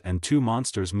demons and 2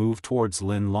 monsters move towards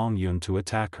Lin Longyun to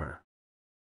attack her.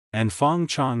 And Fang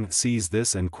Chang sees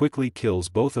this and quickly kills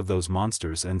both of those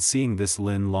monsters, and seeing this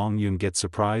Lin Longyun gets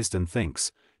surprised and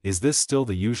thinks, is this still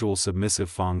the usual submissive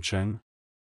Fang Cheng?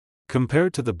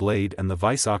 Compared to the blade and the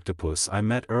vice octopus I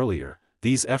met earlier,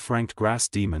 these F-ranked grass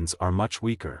demons are much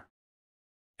weaker.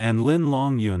 And Lin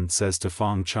Longyun says to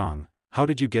Fang Chang, how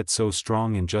did you get so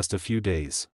strong in just a few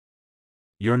days?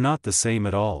 You're not the same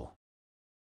at all.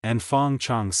 And Fang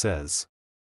Chang says,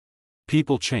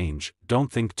 people change,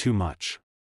 don't think too much.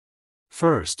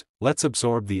 First, let's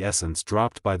absorb the essence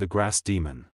dropped by the grass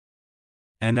demon.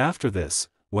 And after this,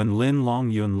 when Lin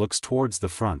Longyun looks towards the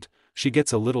front, she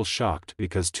gets a little shocked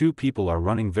because two people are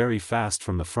running very fast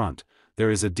from the front. There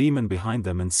is a demon behind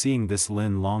them, and seeing this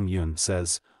Lin Longyun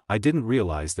says, I didn't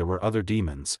realize there were other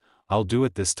demons, I'll do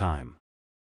it this time.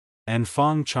 And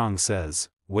Fang Chang says,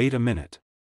 wait a minute.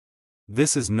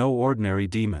 This is no ordinary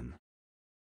demon.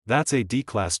 That's a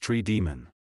D-class tree demon.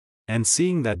 And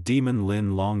seeing that demon,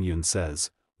 Lin Longyun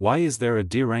says, why is there a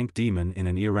D-rank demon in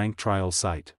an E-rank trial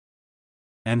site?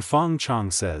 And Fang Chang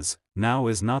says, now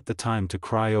is not the time to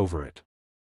cry over it.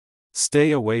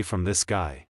 Stay away from this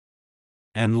guy.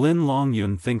 And Lin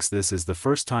Longyun thinks this is the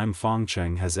first time Fang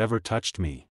Cheng has ever touched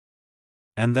me.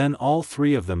 And then all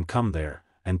three of them come there,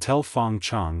 and tell Fang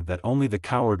Chang that only the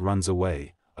coward runs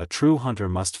away, a true hunter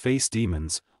must face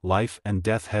demons, life and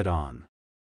death head on.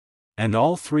 And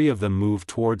all three of them move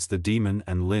towards the demon,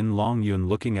 and Lin Longyun,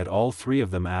 looking at all three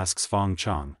of them, asks Fang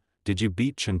Chang, did you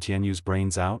beat Chen Tianyu's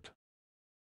brains out?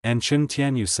 And Chen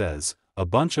Tianyu says, a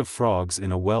bunch of frogs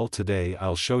in a well. Today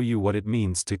I'll show you what it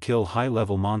means to kill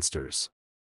high-level monsters.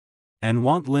 And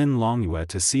want Lin Longyue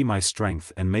to see my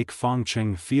strength and make Fang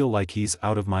Cheng feel like he's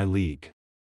out of my league.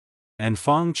 And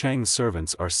Fang Cheng's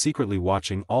servants are secretly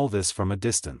watching all this from a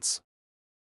distance.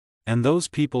 And those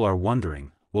people are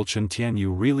wondering, will Chen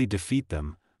Tianyu really defeat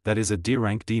them? That is a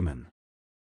D-rank demon.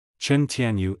 Chen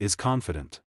Tianyu is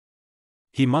confident.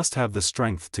 He must have the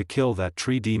strength to kill that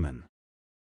tree demon.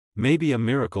 Maybe a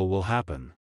miracle will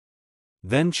happen.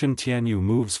 Then Chen Tianyu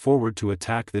moves forward to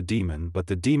attack the demon, but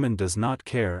the demon does not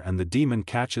care, and the demon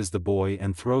catches the boy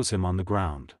and throws him on the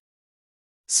ground.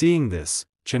 Seeing this,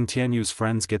 Chen Tianyu's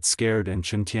friends get scared, and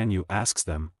Chen Tianyu asks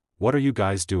them, what are you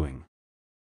guys doing?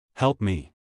 Help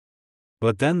me.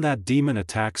 But then that demon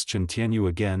attacks Chen Tianyu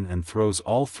again and throws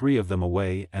all three of them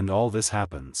away, and all this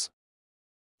happens.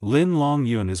 Lin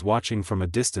Longyun is watching from a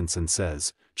distance and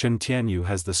says, Chen Tianyu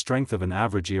has the strength of an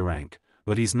average E-rank,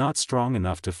 but he's not strong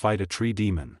enough to fight a tree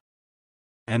demon.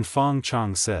 And Fang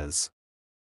Chang says,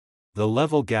 the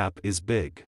level gap is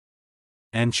big.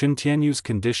 And Chen Tianyu's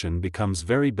condition becomes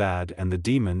very bad, and the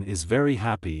demon is very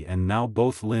happy, and now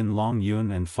both Lin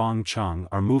Longyun and Fang Chang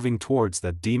are moving towards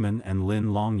that demon, and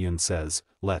Lin Longyun says,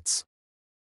 let's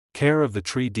care of the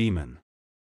tree demon.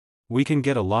 We can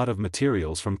get a lot of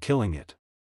materials from killing it.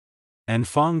 And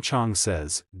Fang Chang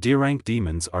says, D-rank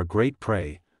demons are great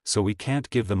prey, so we can't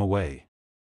give them away.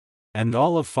 And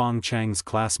all of Fang Chang's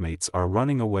classmates are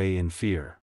running away in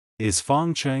fear. Is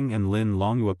Fang Cheng and Lin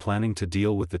Longyue planning to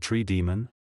deal with the tree demon?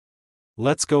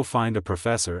 Let's go find a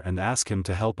professor and ask him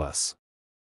to help us.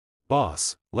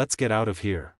 Boss, let's get out of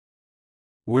here.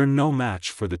 We're no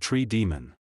match for the tree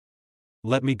demon.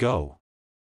 Let me go.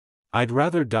 I'd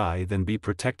rather die than be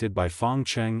protected by Fang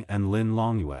Cheng and Lin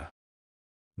Longyue.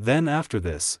 Then after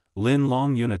this, Lin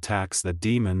Longyun attacks the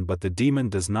demon, but the demon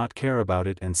does not care about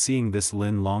it, and seeing this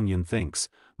Lin Longyun thinks,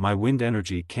 my wind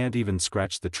energy can't even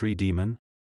scratch the tree demon?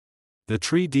 The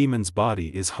tree demon's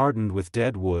body is hardened with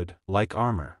dead wood, like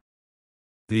armor.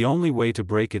 The only way to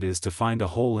break it is to find a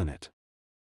hole in it.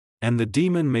 And the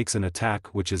demon makes an attack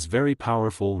which is very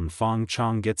powerful, and Fang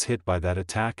Chang gets hit by that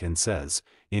attack and says,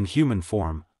 in human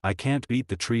form, I can't beat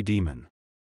the tree demon.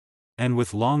 And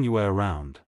with Longyue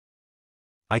around,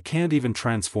 I can't even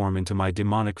transform into my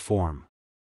demonic form.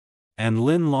 And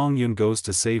Lin Longyun goes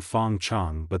to save Fang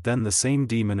Chang, but then the same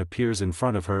demon appears in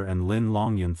front of her, and Lin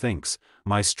Longyun thinks,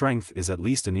 my strength is at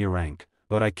least an E-rank,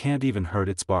 but I can't even hurt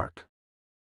its bark.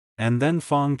 And then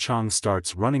Fang Chang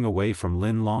starts running away from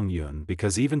Lin Longyun,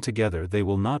 because even together they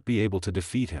will not be able to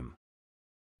defeat him.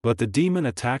 But the demon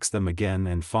attacks them again,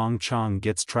 and Fang Chang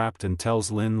gets trapped and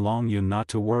tells Lin Longyun not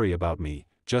to worry about me,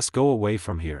 just go away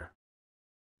from here.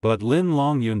 But Lin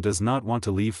Longyun does not want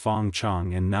to leave Fang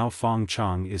Chang, and now Fang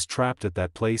Chang is trapped at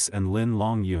that place, and Lin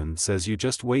Longyun says, you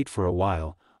just wait for a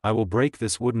while, I will break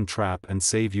this wooden trap and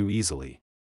save you easily.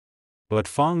 But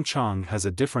Fang Chang has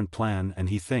a different plan, and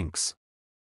he thinks,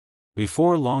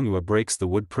 before Longyue breaks the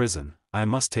wood prison, I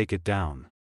must take it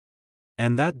down.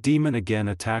 And that demon again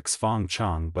attacks Fang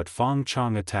Chang, but Fang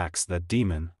Chang attacks that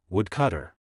demon,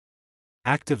 woodcutter.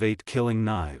 Activate killing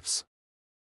knives.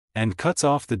 and cuts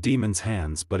off the demon's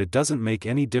hands, but it doesn't make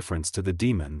any difference to the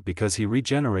demon because he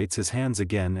regenerates his hands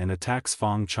again and attacks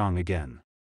Fang Chang again.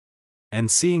 And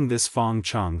seeing this, Fang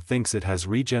Chang thinks it has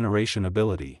regeneration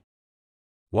ability.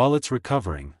 While it's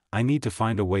recovering, I need to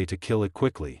find a way to kill it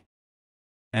quickly.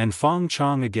 And Fang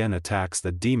Chang again attacks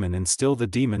the demon, and still the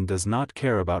demon does not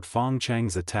care about Fang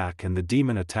Chang's attack, and the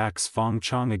demon attacks Fang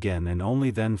Chang again, and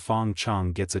only then Fang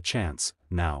Chang gets a chance.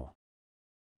 Now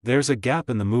there's a gap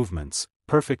in the movements,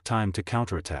 perfect time to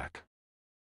counterattack.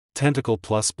 Tentacle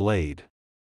plus blade.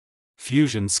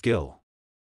 Fusion skill.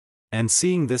 And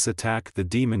seeing this attack, the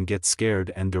demon gets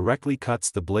scared and directly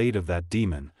cuts the blade of that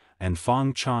demon, and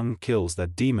Fang Chang kills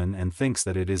that demon and thinks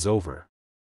that it is over.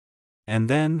 And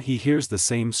then he hears the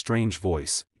same strange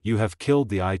voice, "You have killed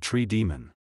the eye tree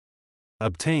demon.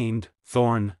 Obtained,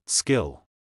 thorn, skill.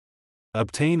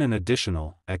 Obtain an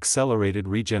additional, accelerated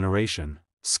regeneration,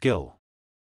 skill."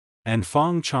 And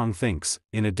Fang Chang thinks,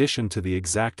 in addition to the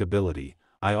exact ability,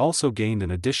 I also gained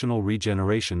an additional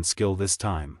regeneration skill this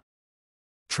time.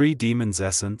 Tree Demon's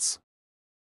Essence?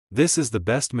 This is the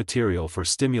best material for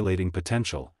stimulating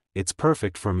potential, it's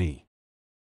perfect for me.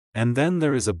 And then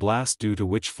there is a blast, due to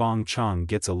which Fang Chang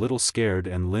gets a little scared,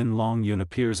 and Lin Longyun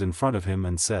appears in front of him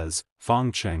and says,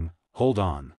 "Fang Cheng, hold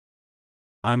on.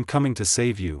 I'm coming to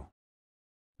save you."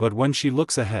 But when she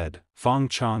looks ahead, Fang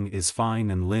Chang is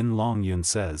fine, and Lin Longyun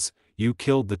says, "You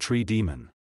killed the tree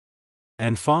demon."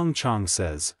 And Fang Chang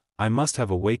says, "I must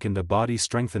have awakened a body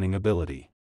strengthening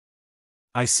ability.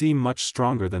 I seem much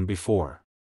stronger than before.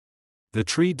 The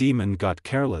tree demon got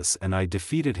careless and I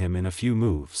defeated him in a few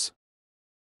moves."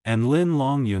 And Lin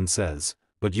Longyun says,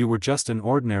 "But you were just an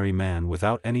ordinary man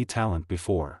without any talent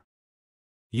before.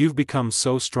 You've become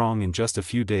so strong in just a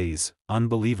few days,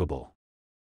 unbelievable."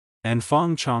 And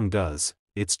Fang Chang does,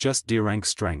 "It's just D rank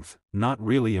strength, not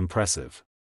really impressive.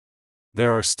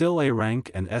 There are still A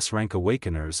rank and S rank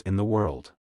awakeners in the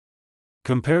world.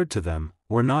 Compared to them,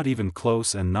 we're not even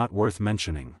close and not worth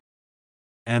mentioning."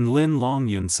 And Lin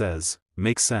Longyun says,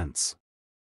 "Makes sense.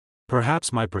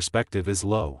 Perhaps my perspective is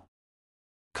low.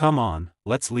 Come on,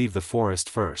 let's leave the forest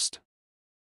first."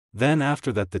 Then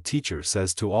after that the teacher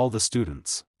says to all the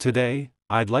students, "Today,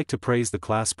 I'd like to praise the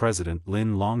class president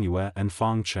Lin Longyue and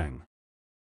Fang Cheng.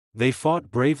 They fought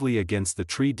bravely against the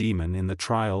tree demon in the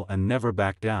trial and never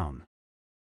backed down."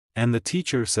 And the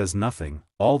teacher says nothing.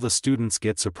 All the students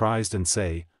get surprised and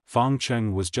say, "Fang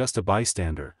Cheng was just a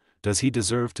bystander, does he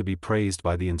deserve to be praised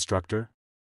by the instructor?"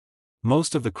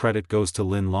 Most of the credit goes to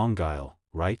Lin Longyue,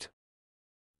 right?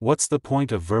 What's the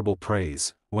point of verbal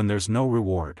praise, when there's no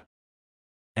reward?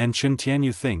 And Chen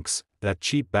Tianyu thinks, "That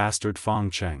cheap bastard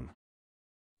Fang Cheng.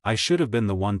 I should have been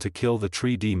the one to kill the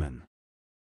tree demon."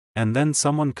 And then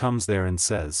someone comes there and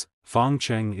says, "Fang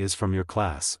Cheng is from your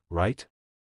class, right?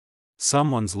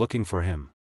 Someone's looking for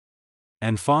him."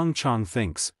 And Fang Chang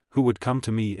thinks, "Who would come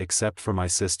to me except for my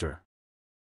sister?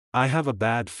 I have a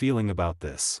bad feeling about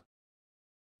this."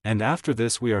 And after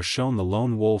this we are shown the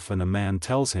lone wolf, and a man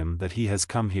tells him that he has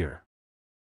come here.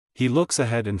 He looks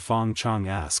ahead and Fang Chang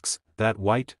asks, "That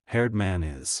white-haired man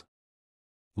is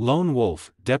Lone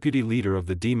Wolf, deputy leader of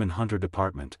the Demon Hunter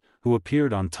Department, who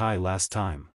appeared on Tai last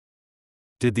time.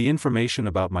 Did the information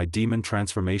about my demon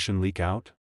transformation leak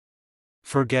out?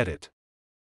 Forget it.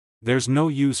 There's no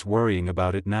use worrying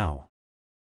about it now.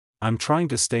 I'm trying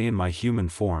to stay in my human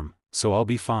form, so I'll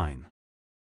be fine."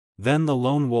 Then the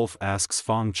lone wolf asks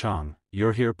Fang Chang,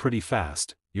 "You're here pretty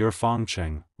fast, you're Fang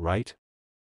Cheng, right?"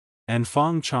 And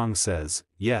Fang Chang says,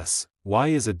 "Yes, why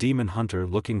is a demon hunter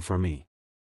looking for me?"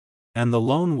 And the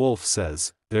lone wolf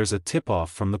says, "There's a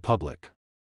tip-off from the public.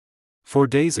 4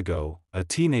 days ago, a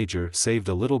teenager saved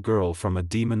a little girl from a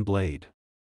demon blade.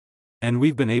 And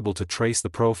we've been able to trace the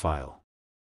profile.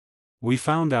 We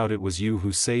found out it was you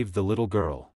who saved the little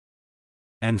girl."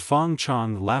 And Fang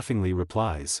Chang laughingly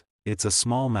replies, "It's a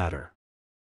small matter.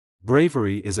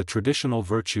 Bravery is a traditional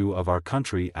virtue of our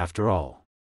country after all."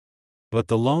 But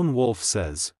the lone wolf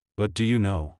says, "But do you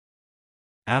know?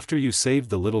 After you saved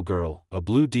the little girl, a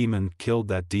blue demon killed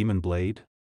that demon blade?"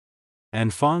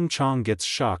 And Fang Chang gets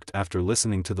shocked after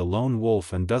listening to the lone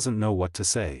wolf and doesn't know what to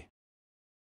say.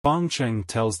 Fang Cheng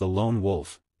tells the lone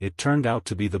wolf, "It turned out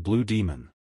to be the blue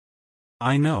demon.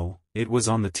 I know, it was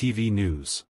on the TV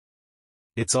news.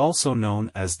 It's also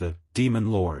known as the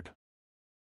Demon Lord."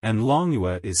 And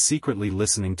Longyue is secretly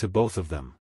listening to both of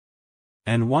them.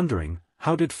 And wondering,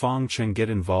 how did Fang Cheng get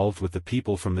involved with the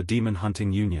people from the Demon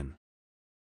Hunting Union?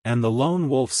 And the lone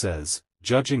wolf says,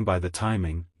 "Judging by the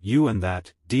timing, you and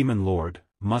that Demon Lord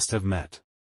must have met.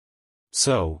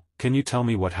 So, can you tell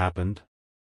me what happened?"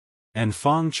 And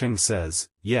Fang Cheng says,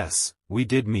 "Yes, we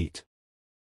did meet.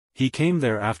 He came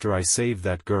there after I saved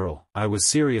that girl. I was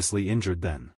seriously injured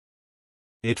then.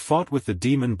 It fought with the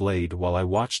demon blade while I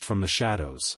watched from the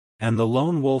shadows. And the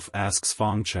lone wolf asks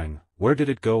Fangcheng, where did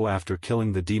it go after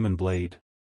killing the demon blade?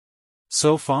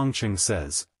 So Fangcheng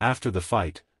says, after the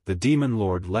fight, the demon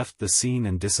lord left the scene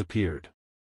and disappeared.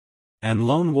 And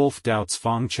lone wolf doubts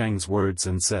Fangcheng's words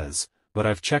and says, but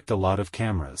I've checked a lot of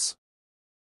cameras.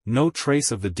 No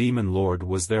trace of the demon lord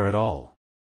was there at all.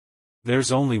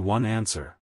 There's only one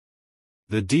answer.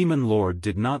 The demon lord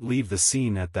did not leave the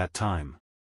scene at that time.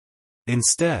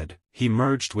 Instead, he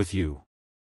merged with you.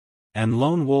 And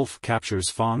lone wolf captures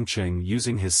Fangcheng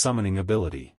using his summoning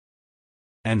ability.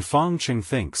 And Fangcheng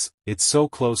thinks, it's so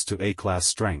close to A-class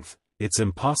strength, it's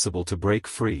impossible to break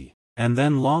free. And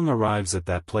then Long arrives at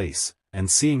that place,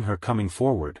 and seeing her coming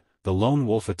forward, the lone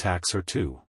wolf attacks her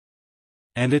too.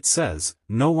 And it says,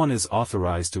 no one is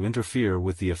authorized to interfere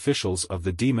with the officials of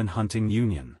the demon hunting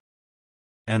union.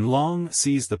 And Long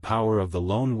sees the power of the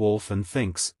lone wolf and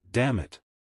thinks, damn it.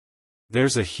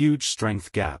 There's a huge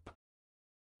strength gap.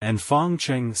 And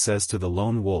Fangcheng says to the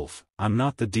lone wolf, I'm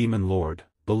not the demon lord,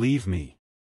 believe me.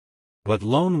 But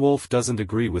lone wolf doesn't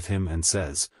agree with him and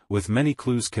says, with many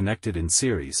clues connected in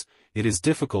series, it is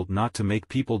difficult not to make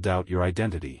people doubt your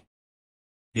identity.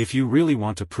 If you really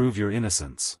want to prove your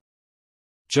innocence,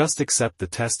 just accept the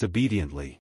test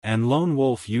obediently. And lone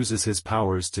wolf uses his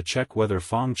powers to check whether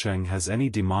Fangcheng has any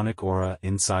demonic aura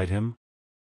inside him.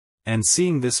 And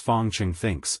seeing this, Fangcheng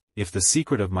thinks, if the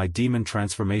secret of my demon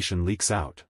transformation leaks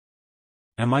out,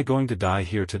 am I going to die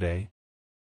here today?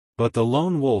 But the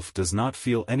lone wolf does not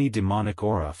feel any demonic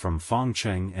aura from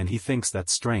Fangcheng and he thinks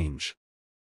that's strange.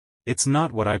 It's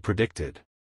not what I predicted.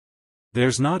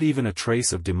 There's not even a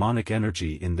trace of demonic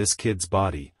energy in this kid's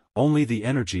body, only the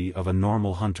energy of a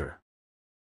normal hunter.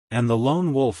 And the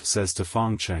lone wolf says to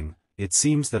Fangcheng, it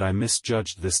seems that I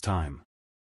misjudged this time.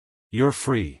 You're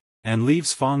free. And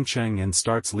leaves Fangcheng and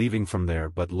starts leaving from there,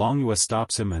 but Longyue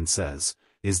stops him and says,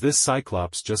 is this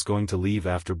Cyclops just going to leave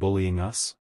after bullying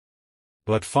us?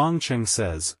 But Fangcheng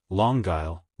says,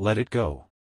 Longyue, let it go.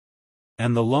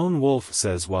 And the lone wolf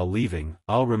says while leaving,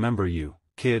 I'll remember you,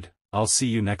 kid, I'll see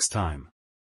you next time.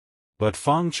 But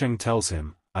Fangcheng tells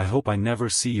him, I hope I never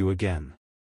see you again.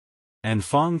 And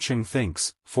Fangcheng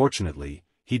thinks, fortunately,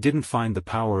 he didn't find the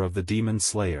power of the demon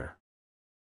slayer.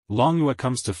 Longyue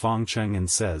comes to Fangcheng and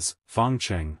says,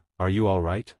 Fangcheng, are you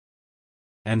alright?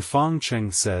 And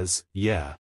Fangcheng says,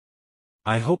 yeah.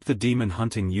 I hope the demon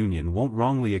hunting union won't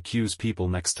wrongly accuse people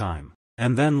next time.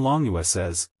 And then Longyue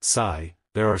says, sigh,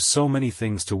 there are so many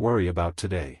things to worry about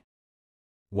today.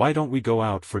 Why don't we go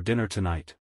out for dinner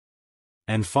tonight?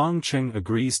 And Fangcheng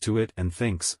agrees to it and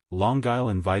thinks, Longyue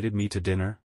invited me to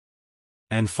dinner?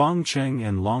 And Fangcheng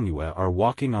and Longyue are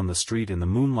walking on the street in the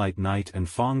moonlight night and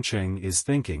Fangcheng is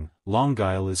thinking,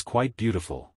 Longyue is quite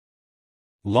beautiful.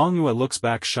 Longyue looks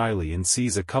back shyly and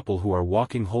sees a couple who are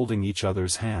walking holding each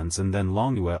other's hands and then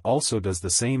Longyue also does the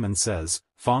same and says,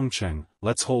 Fangcheng,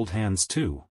 let's hold hands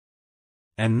too.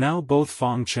 And now both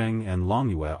Fangcheng and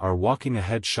Longyue are walking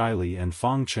ahead shyly and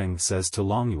Fangcheng says to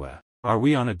Longyue, are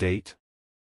we on a date?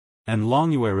 And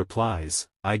Longyue replies,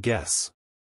 I guess.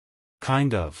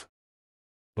 Kind of.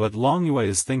 But Longyue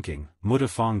is thinking, Mutta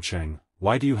Fangcheng,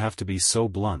 why do you have to be so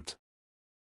blunt?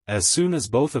 As soon as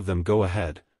both of them go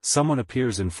ahead, someone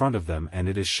appears in front of them and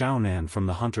it is Xuan from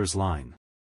the hunter's line.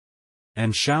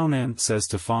 And Xuan says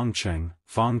to Fangcheng,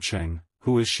 Fangcheng,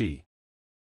 who is she?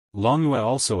 Longyue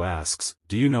also asks,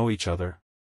 do you know each other?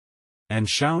 And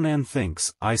Xuan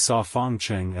thinks, I saw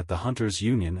Fangcheng at the hunters'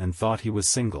 union and thought he was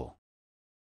single.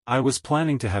 I was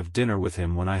planning to have dinner with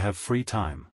him when I have free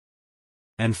time.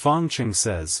 And Fangcheng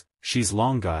says, she's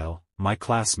Longyue, my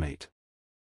classmate.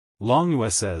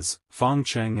 Longyue says,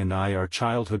 Fangcheng and I are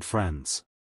childhood friends.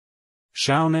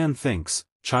 Xuan thinks,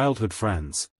 childhood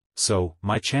friends, so,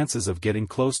 my chances of getting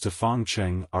close to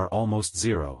Fangcheng are almost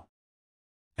zero.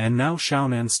 And now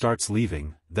Xuan starts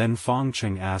leaving, then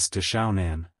Fangcheng asks to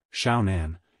Xuan,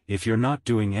 Xuan, if you're not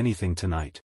doing anything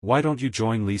tonight, why don't you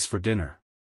join Lise for dinner?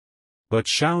 But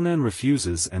Xuan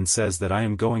refuses and says that I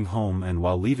am going home and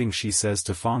while leaving she says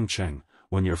to Fangcheng,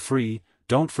 when you're free,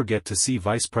 don't forget to see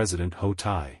Vice President Ho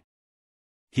Tai.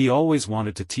 He always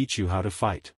wanted to teach you how to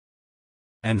fight.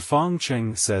 And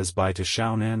Fangcheng says bye to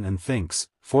Xuan and thinks,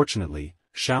 fortunately,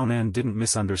 Xuan didn't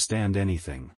misunderstand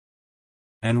anything.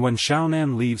 And when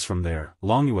Xuan leaves from there,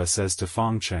 Longyue says to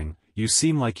Fangcheng, you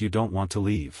seem like you don't want to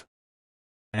leave.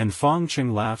 And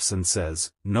Fangcheng laughs and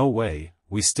says, no way,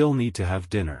 we still need to have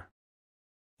dinner.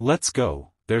 Let's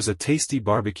go, there's a tasty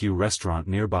barbecue restaurant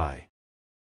nearby.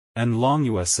 And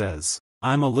Longyue says,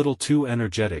 I'm a little too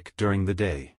energetic during the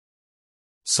day.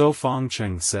 So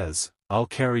Fangcheng says, I'll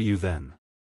carry you then.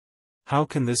 How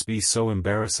can this be so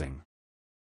embarrassing?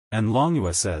 And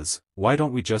Longyue says, why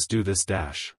don't we just do this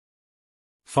dash?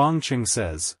 Fangqing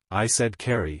says, I said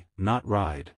carry, not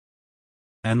ride.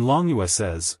 And Longyue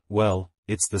says, well,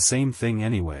 it's the same thing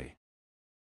anyway.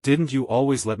 Didn't you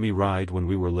always let me ride when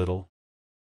we were little?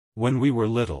 When we were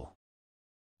little.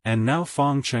 And now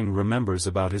Fangqing remembers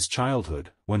about his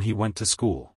childhood, when he went to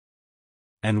school.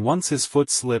 And once his foot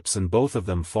slips and both of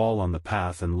them fall on the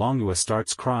path and Longyue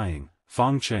starts crying,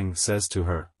 Fangqing says to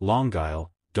her, Longyue,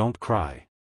 don't cry.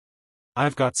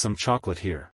 I've got some chocolate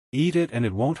here. Eat it and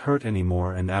it won't hurt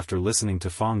anymore. And after listening to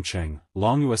Fangqing,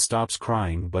 Longyue stops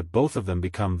crying but both of them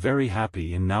become very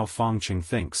happy and now Fangqing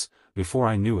thinks, before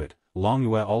I knew it,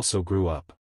 Longyue also grew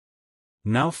up.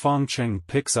 Now Fangqing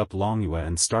picks up Longyue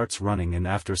and starts running and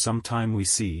after some time we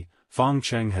see,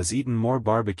 Fangqing has eaten more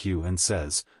barbecue and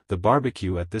says, the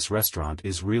barbecue at this restaurant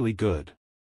is really good.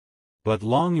 But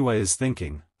Longyue is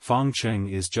thinking,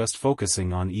 Fangqing is just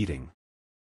focusing on eating.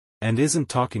 And isn't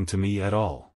talking to me at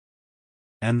all.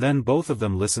 And then both of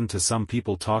them listen to some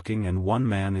people talking and one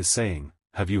man is saying,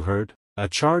 have you heard? A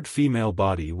charred female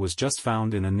body was just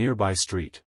found in a nearby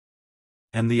street.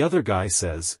 And the other guy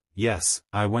says, yes,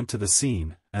 I went to the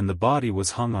scene, and the body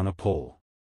was hung on a pole.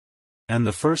 And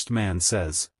the first man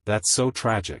says, that's so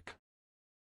tragic.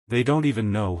 They don't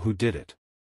even know who did it.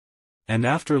 And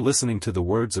after listening to the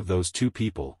words of those two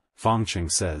people,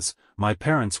 Fangqing says, my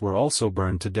parents were also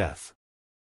burned to death.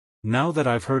 Now that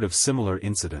I've heard of similar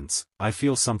incidents, I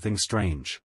feel something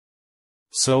strange.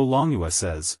 So Longyue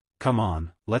says, come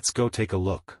on, let's go take a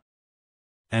look.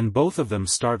 And both of them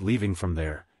start leaving from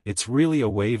there. It's really a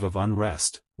wave of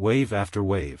unrest, wave after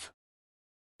wave.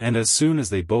 And as soon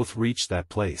as they both reach that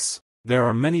place, there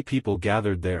are many people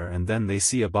gathered there and then they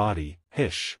see a body,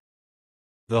 hish.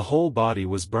 The whole body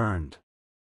was burned.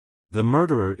 The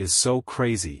murderer is so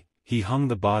crazy, he hung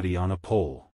the body on a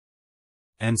pole.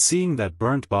 And seeing that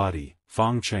burnt body,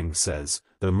 Fangqing says,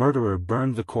 the murderer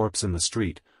burned the corpse in the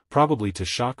street, probably to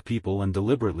shock people and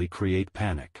deliberately create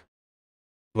panic.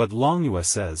 But Longyue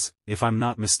says, if I'm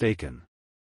not mistaken,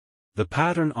 the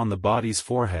pattern on the body's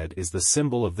forehead is the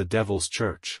symbol of the Devil's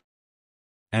Church.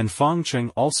 And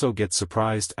Fangqing also gets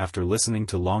surprised after listening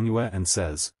to Longyue and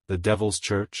says, the Devil's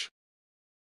Church?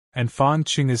 And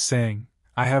Fangqing is saying,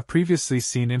 I have previously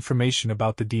seen information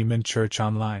about the Demon Church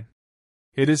online.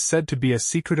 It is said to be a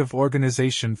secretive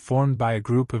organization formed by a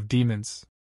group of demons.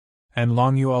 And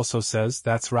Longyue also says,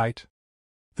 that's right.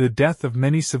 The death of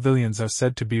many civilians are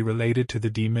said to be related to the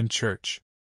Demon Church.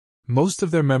 Most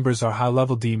of their members are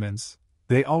high-level demons.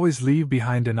 They always leave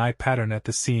behind an eye pattern at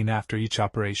the scene after each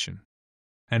operation.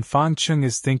 And Fangqing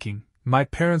is thinking, my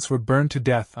parents were burned to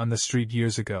death on the street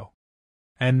years ago.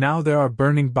 And now there are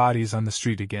burning bodies on the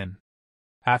street again.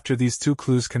 After these two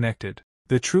clues connected,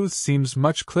 the truth seems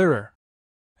much clearer.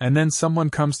 And then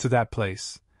someone comes to that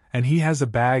place, and he has a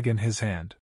bag in his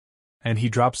hand. And he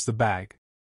drops the bag.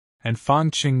 And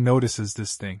Fangqing notices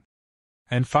this thing.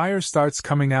 And fire starts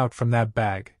coming out from that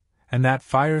bag, and that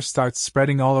fire starts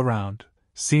spreading all around,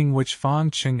 seeing which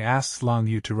Fangqing asks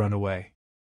Longyue to run away.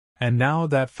 And now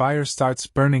that fire starts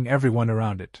burning everyone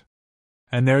around it.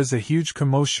 And there is a huge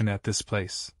commotion at this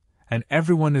place, and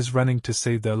everyone is running to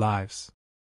save their lives.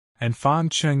 And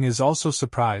Fangqing is also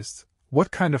surprised. What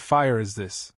kind of fire is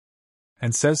this?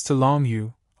 And says to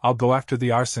Longyue, I'll go after the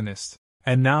arsonist.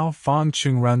 And now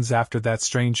Fangqing runs after that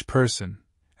strange person,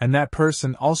 and that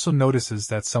person also notices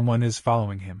that someone is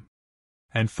following him.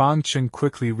 And Fangqing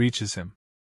quickly reaches him.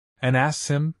 And asks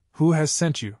him, who has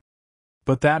sent you?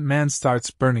 But that man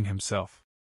starts burning himself.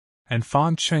 And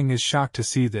Fangqing is shocked to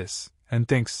see this, and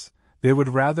thinks, they would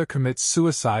rather commit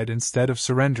suicide instead of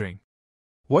surrendering.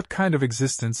 What kind of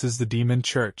existence is the Demon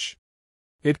Church?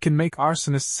 It can make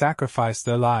arsonists sacrifice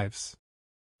their lives.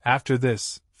 After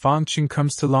this, Fangqing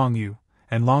comes to Longyue,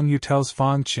 and Longyue tells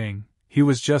Fangqing, he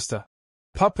was just a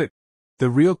puppet. The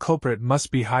real culprit must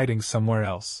be hiding somewhere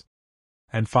else.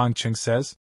 And Fangqing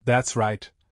says, that's right.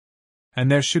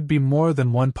 And there should be more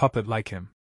than one puppet like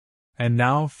him. And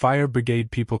now fire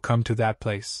brigade people come to that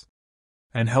place.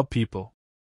 And help people.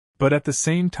 But at the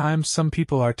same time some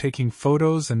people are taking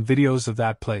photos and videos of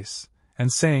that place,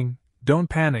 and saying, don't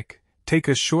panic. Take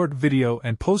a short video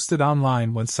and post it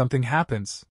online when something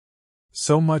happens.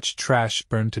 So much trash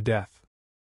burned to death.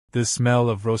 The smell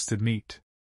of roasted meat.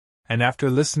 And after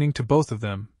listening to both of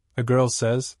them, a girl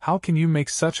says, how can you make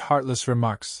such heartless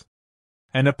remarks?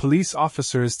 And a police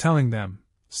officer is telling them,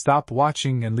 stop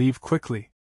watching and leave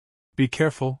quickly. Be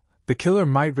careful, the killer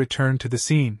might return to the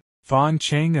scene.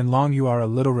 Fangqing and Longyue are a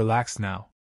little relaxed now.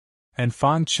 And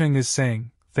Fangqing is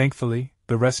saying, thankfully,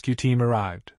 the rescue team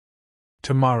arrived.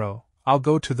 Tomorrow, I'll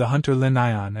go to the hunter Lin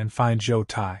Ion and find Zhou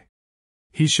Tai.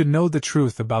 He should know the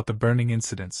truth about the burning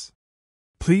incidents.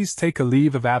 Please take a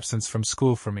leave of absence from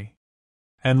school for me.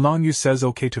 And Long Yu says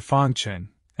okay to Fang Cheng,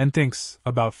 and thinks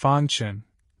about Fang Cheng.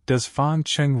 Does Fang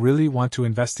Cheng really want to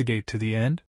investigate to the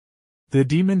end? The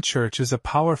Demon Church is a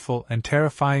powerful and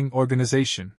terrifying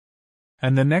organization.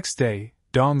 And the next day,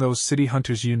 Donggo's City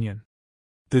Hunters Union.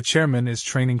 The chairman is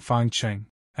training Fang Cheng,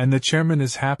 and the chairman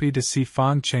is happy to see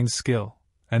Fang Cheng's skill,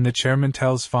 and the chairman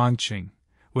tells Fang Cheng,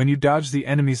 when you dodge the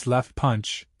enemy's left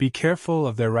punch, be careful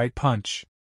of their right punch.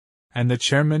 And the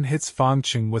chairman hits Fang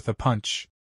Cheng with a punch,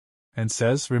 and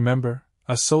says, remember,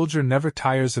 a soldier never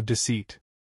tires of deceit.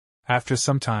 After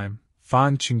some time,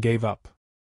 Fang Cheng gave up.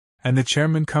 And the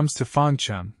chairman comes to Fang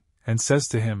Cheng, and says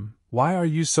to him, why are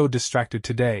you so distracted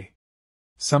today?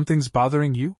 Something's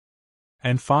bothering you?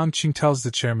 And Fang Cheng tells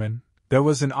the chairman, there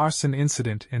was an arson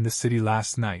incident in the city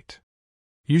last night.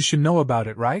 You should know about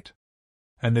it, right?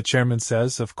 And the chairman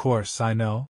says, of course I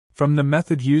know. From the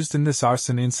method used in this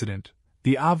arson incident,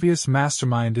 the obvious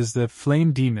mastermind is the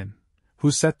Flame Demon,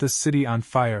 who set the city on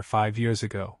fire 5 years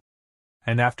ago.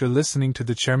 And after listening to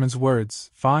the chairman's words,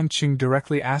 Fang Cheng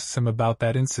directly asks him about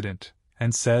that incident,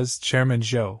 and says, Chairman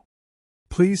Zhou,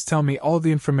 please tell me all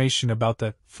the information about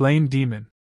the Flame Demon.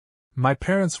 My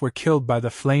parents were killed by the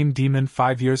Flame Demon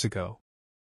 5 years ago.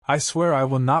 I swear I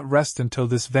will not rest until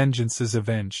this vengeance is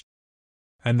avenged.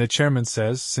 And the chairman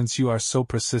says, since you are so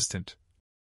persistent,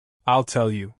 I'll tell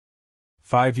you.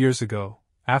 5 years ago,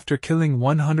 after killing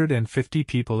 150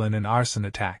 people in an arson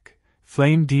attack,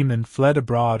 Flame Demon fled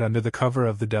abroad under the cover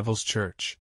of the Devil's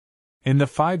Church. In the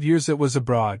 5 years it was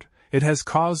abroad, it has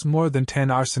caused more than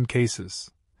 10 arson cases,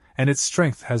 and its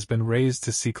strength has been raised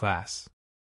to C class.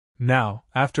 Now,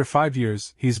 after 5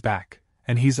 years, he's back,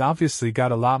 and he's obviously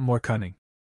got a lot more cunning.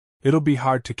 It'll be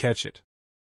hard to catch it.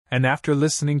 And after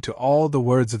listening to all the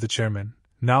words of the chairman,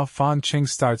 now Fang Cheng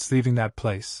starts leaving that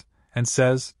place, and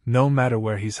says, no matter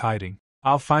where he's hiding,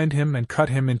 I'll find him and cut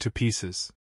him into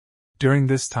pieces. During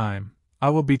this time, I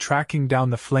will be tracking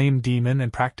down the Flame Demon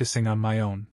and practicing on my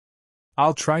own.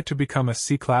 I'll try to become a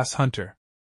C-class hunter.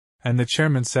 And the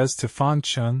chairman says to Fang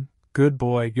Cheng, good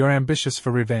boy, you're ambitious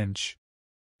for revenge.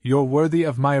 You're worthy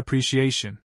of my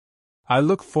appreciation. I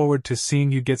look forward to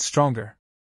seeing you get stronger.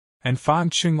 And Fang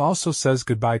Cheng also says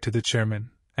goodbye to the chairman,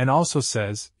 and also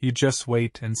says, you just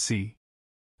wait and see.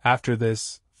 After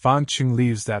this, Fang Cheng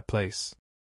leaves that place.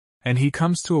 And he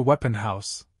comes to a weapon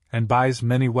house, and buys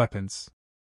many weapons.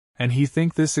 And he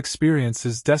thinks this experience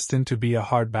is destined to be a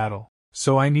hard battle,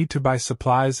 so I need to buy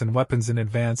supplies and weapons in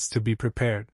advance to be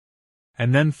prepared.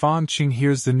 And then Fang Cheng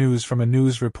hears the news from a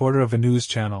news reporter of a news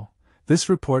channel. This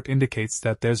report indicates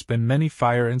that there's been many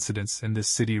fire incidents in this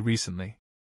city recently.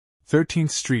 13th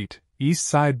Street, East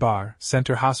Side Bar,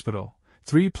 Center Hospital,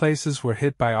 3 places were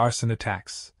hit by arson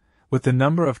attacks, with the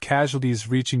number of casualties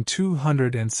reaching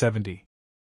 270.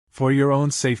 For your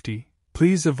own safety,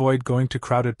 please avoid going to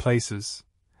crowded places.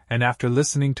 And after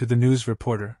listening to the news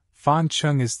reporter, Fang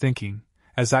Cheng is thinking,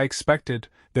 as I expected,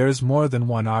 there is more than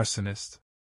one arsonist.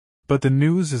 But the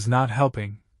news is not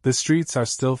helping, the streets are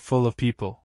still full of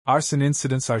people, arson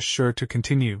incidents are sure to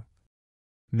continue.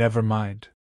 Never mind.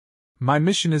 My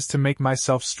mission is to make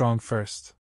myself strong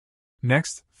first.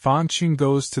 Next, Fang Cheng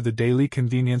goes to the daily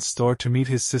convenience store to meet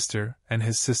his sister, and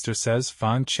his sister says,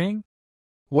 Fang Cheng?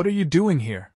 What are you doing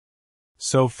here?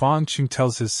 So Fang Cheng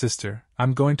tells his sister,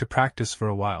 I'm going to practice for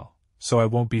a while, so I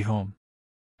won't be home.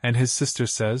 And his sister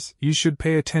says, you should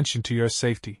pay attention to your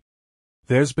safety.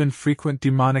 There's been frequent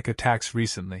demonic attacks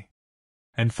recently.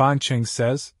 And Fang Cheng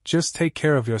says, just take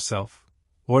care of yourself.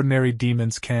 Ordinary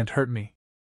demons can't hurt me.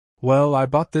 Well, I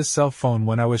bought this cell phone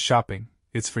when I was shopping,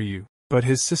 it's for you. But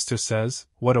his sister says,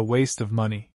 what a waste of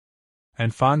money.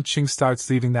 And Fang Cheng starts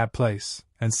leaving that place,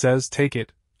 and says, take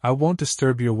it, I won't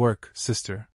disturb your work,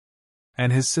 sister.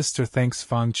 And his sister thanks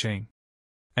Fang Cheng.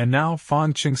 And now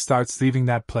Fang Cheng starts leaving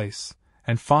that place,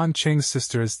 and Fang Cheng's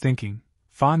sister is thinking,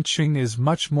 Fang Cheng is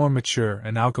much more mature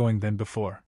and outgoing than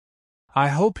before. I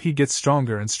hope he gets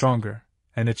stronger and stronger,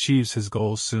 and achieves his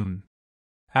goals soon.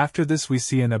 After this we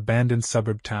see an abandoned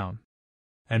suburb town.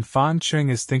 And Fang Cheng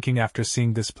is thinking after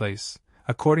seeing this place,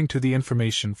 according to the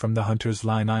information from the hunter's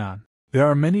Lin Ion, there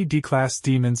are many D-class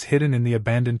demons hidden in the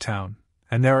abandoned town,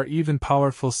 and there are even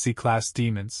powerful C-class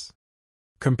demons.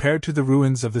 Compared to the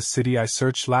ruins of the city I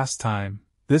searched last time,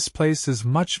 this place is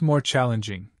much more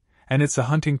challenging, and it's a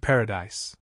hunting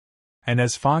paradise. And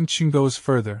as Fang Cheng goes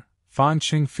further, Fang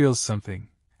Cheng feels something,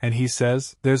 and he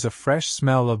says, there's a fresh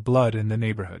smell of blood in the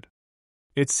neighborhood.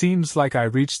 It seems like I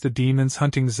reached the demon's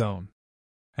hunting zone.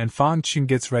 And Fang Cheng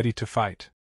gets ready to fight.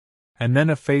 And then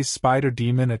a phase spider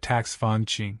demon attacks Fang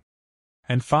Cheng.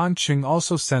 And Fan Qing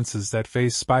also senses that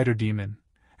phase spider demon,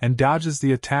 and dodges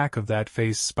the attack of that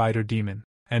phase spider demon,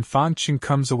 and Fan Qing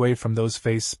comes away from those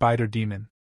phase spider demon.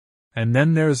 And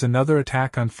then there is another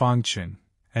attack on Fan Qing,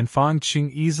 and Fan Qing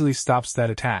easily stops that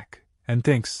attack, and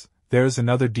thinks, there is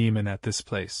another demon at this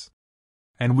place.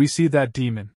 And we see that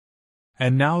demon.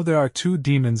 And now there are two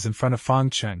demons in front of Fan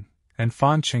Qing, and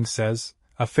Fan Qing says,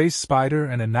 a face spider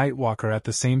and a nightwalker at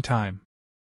the same time.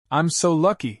 I'm so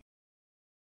lucky!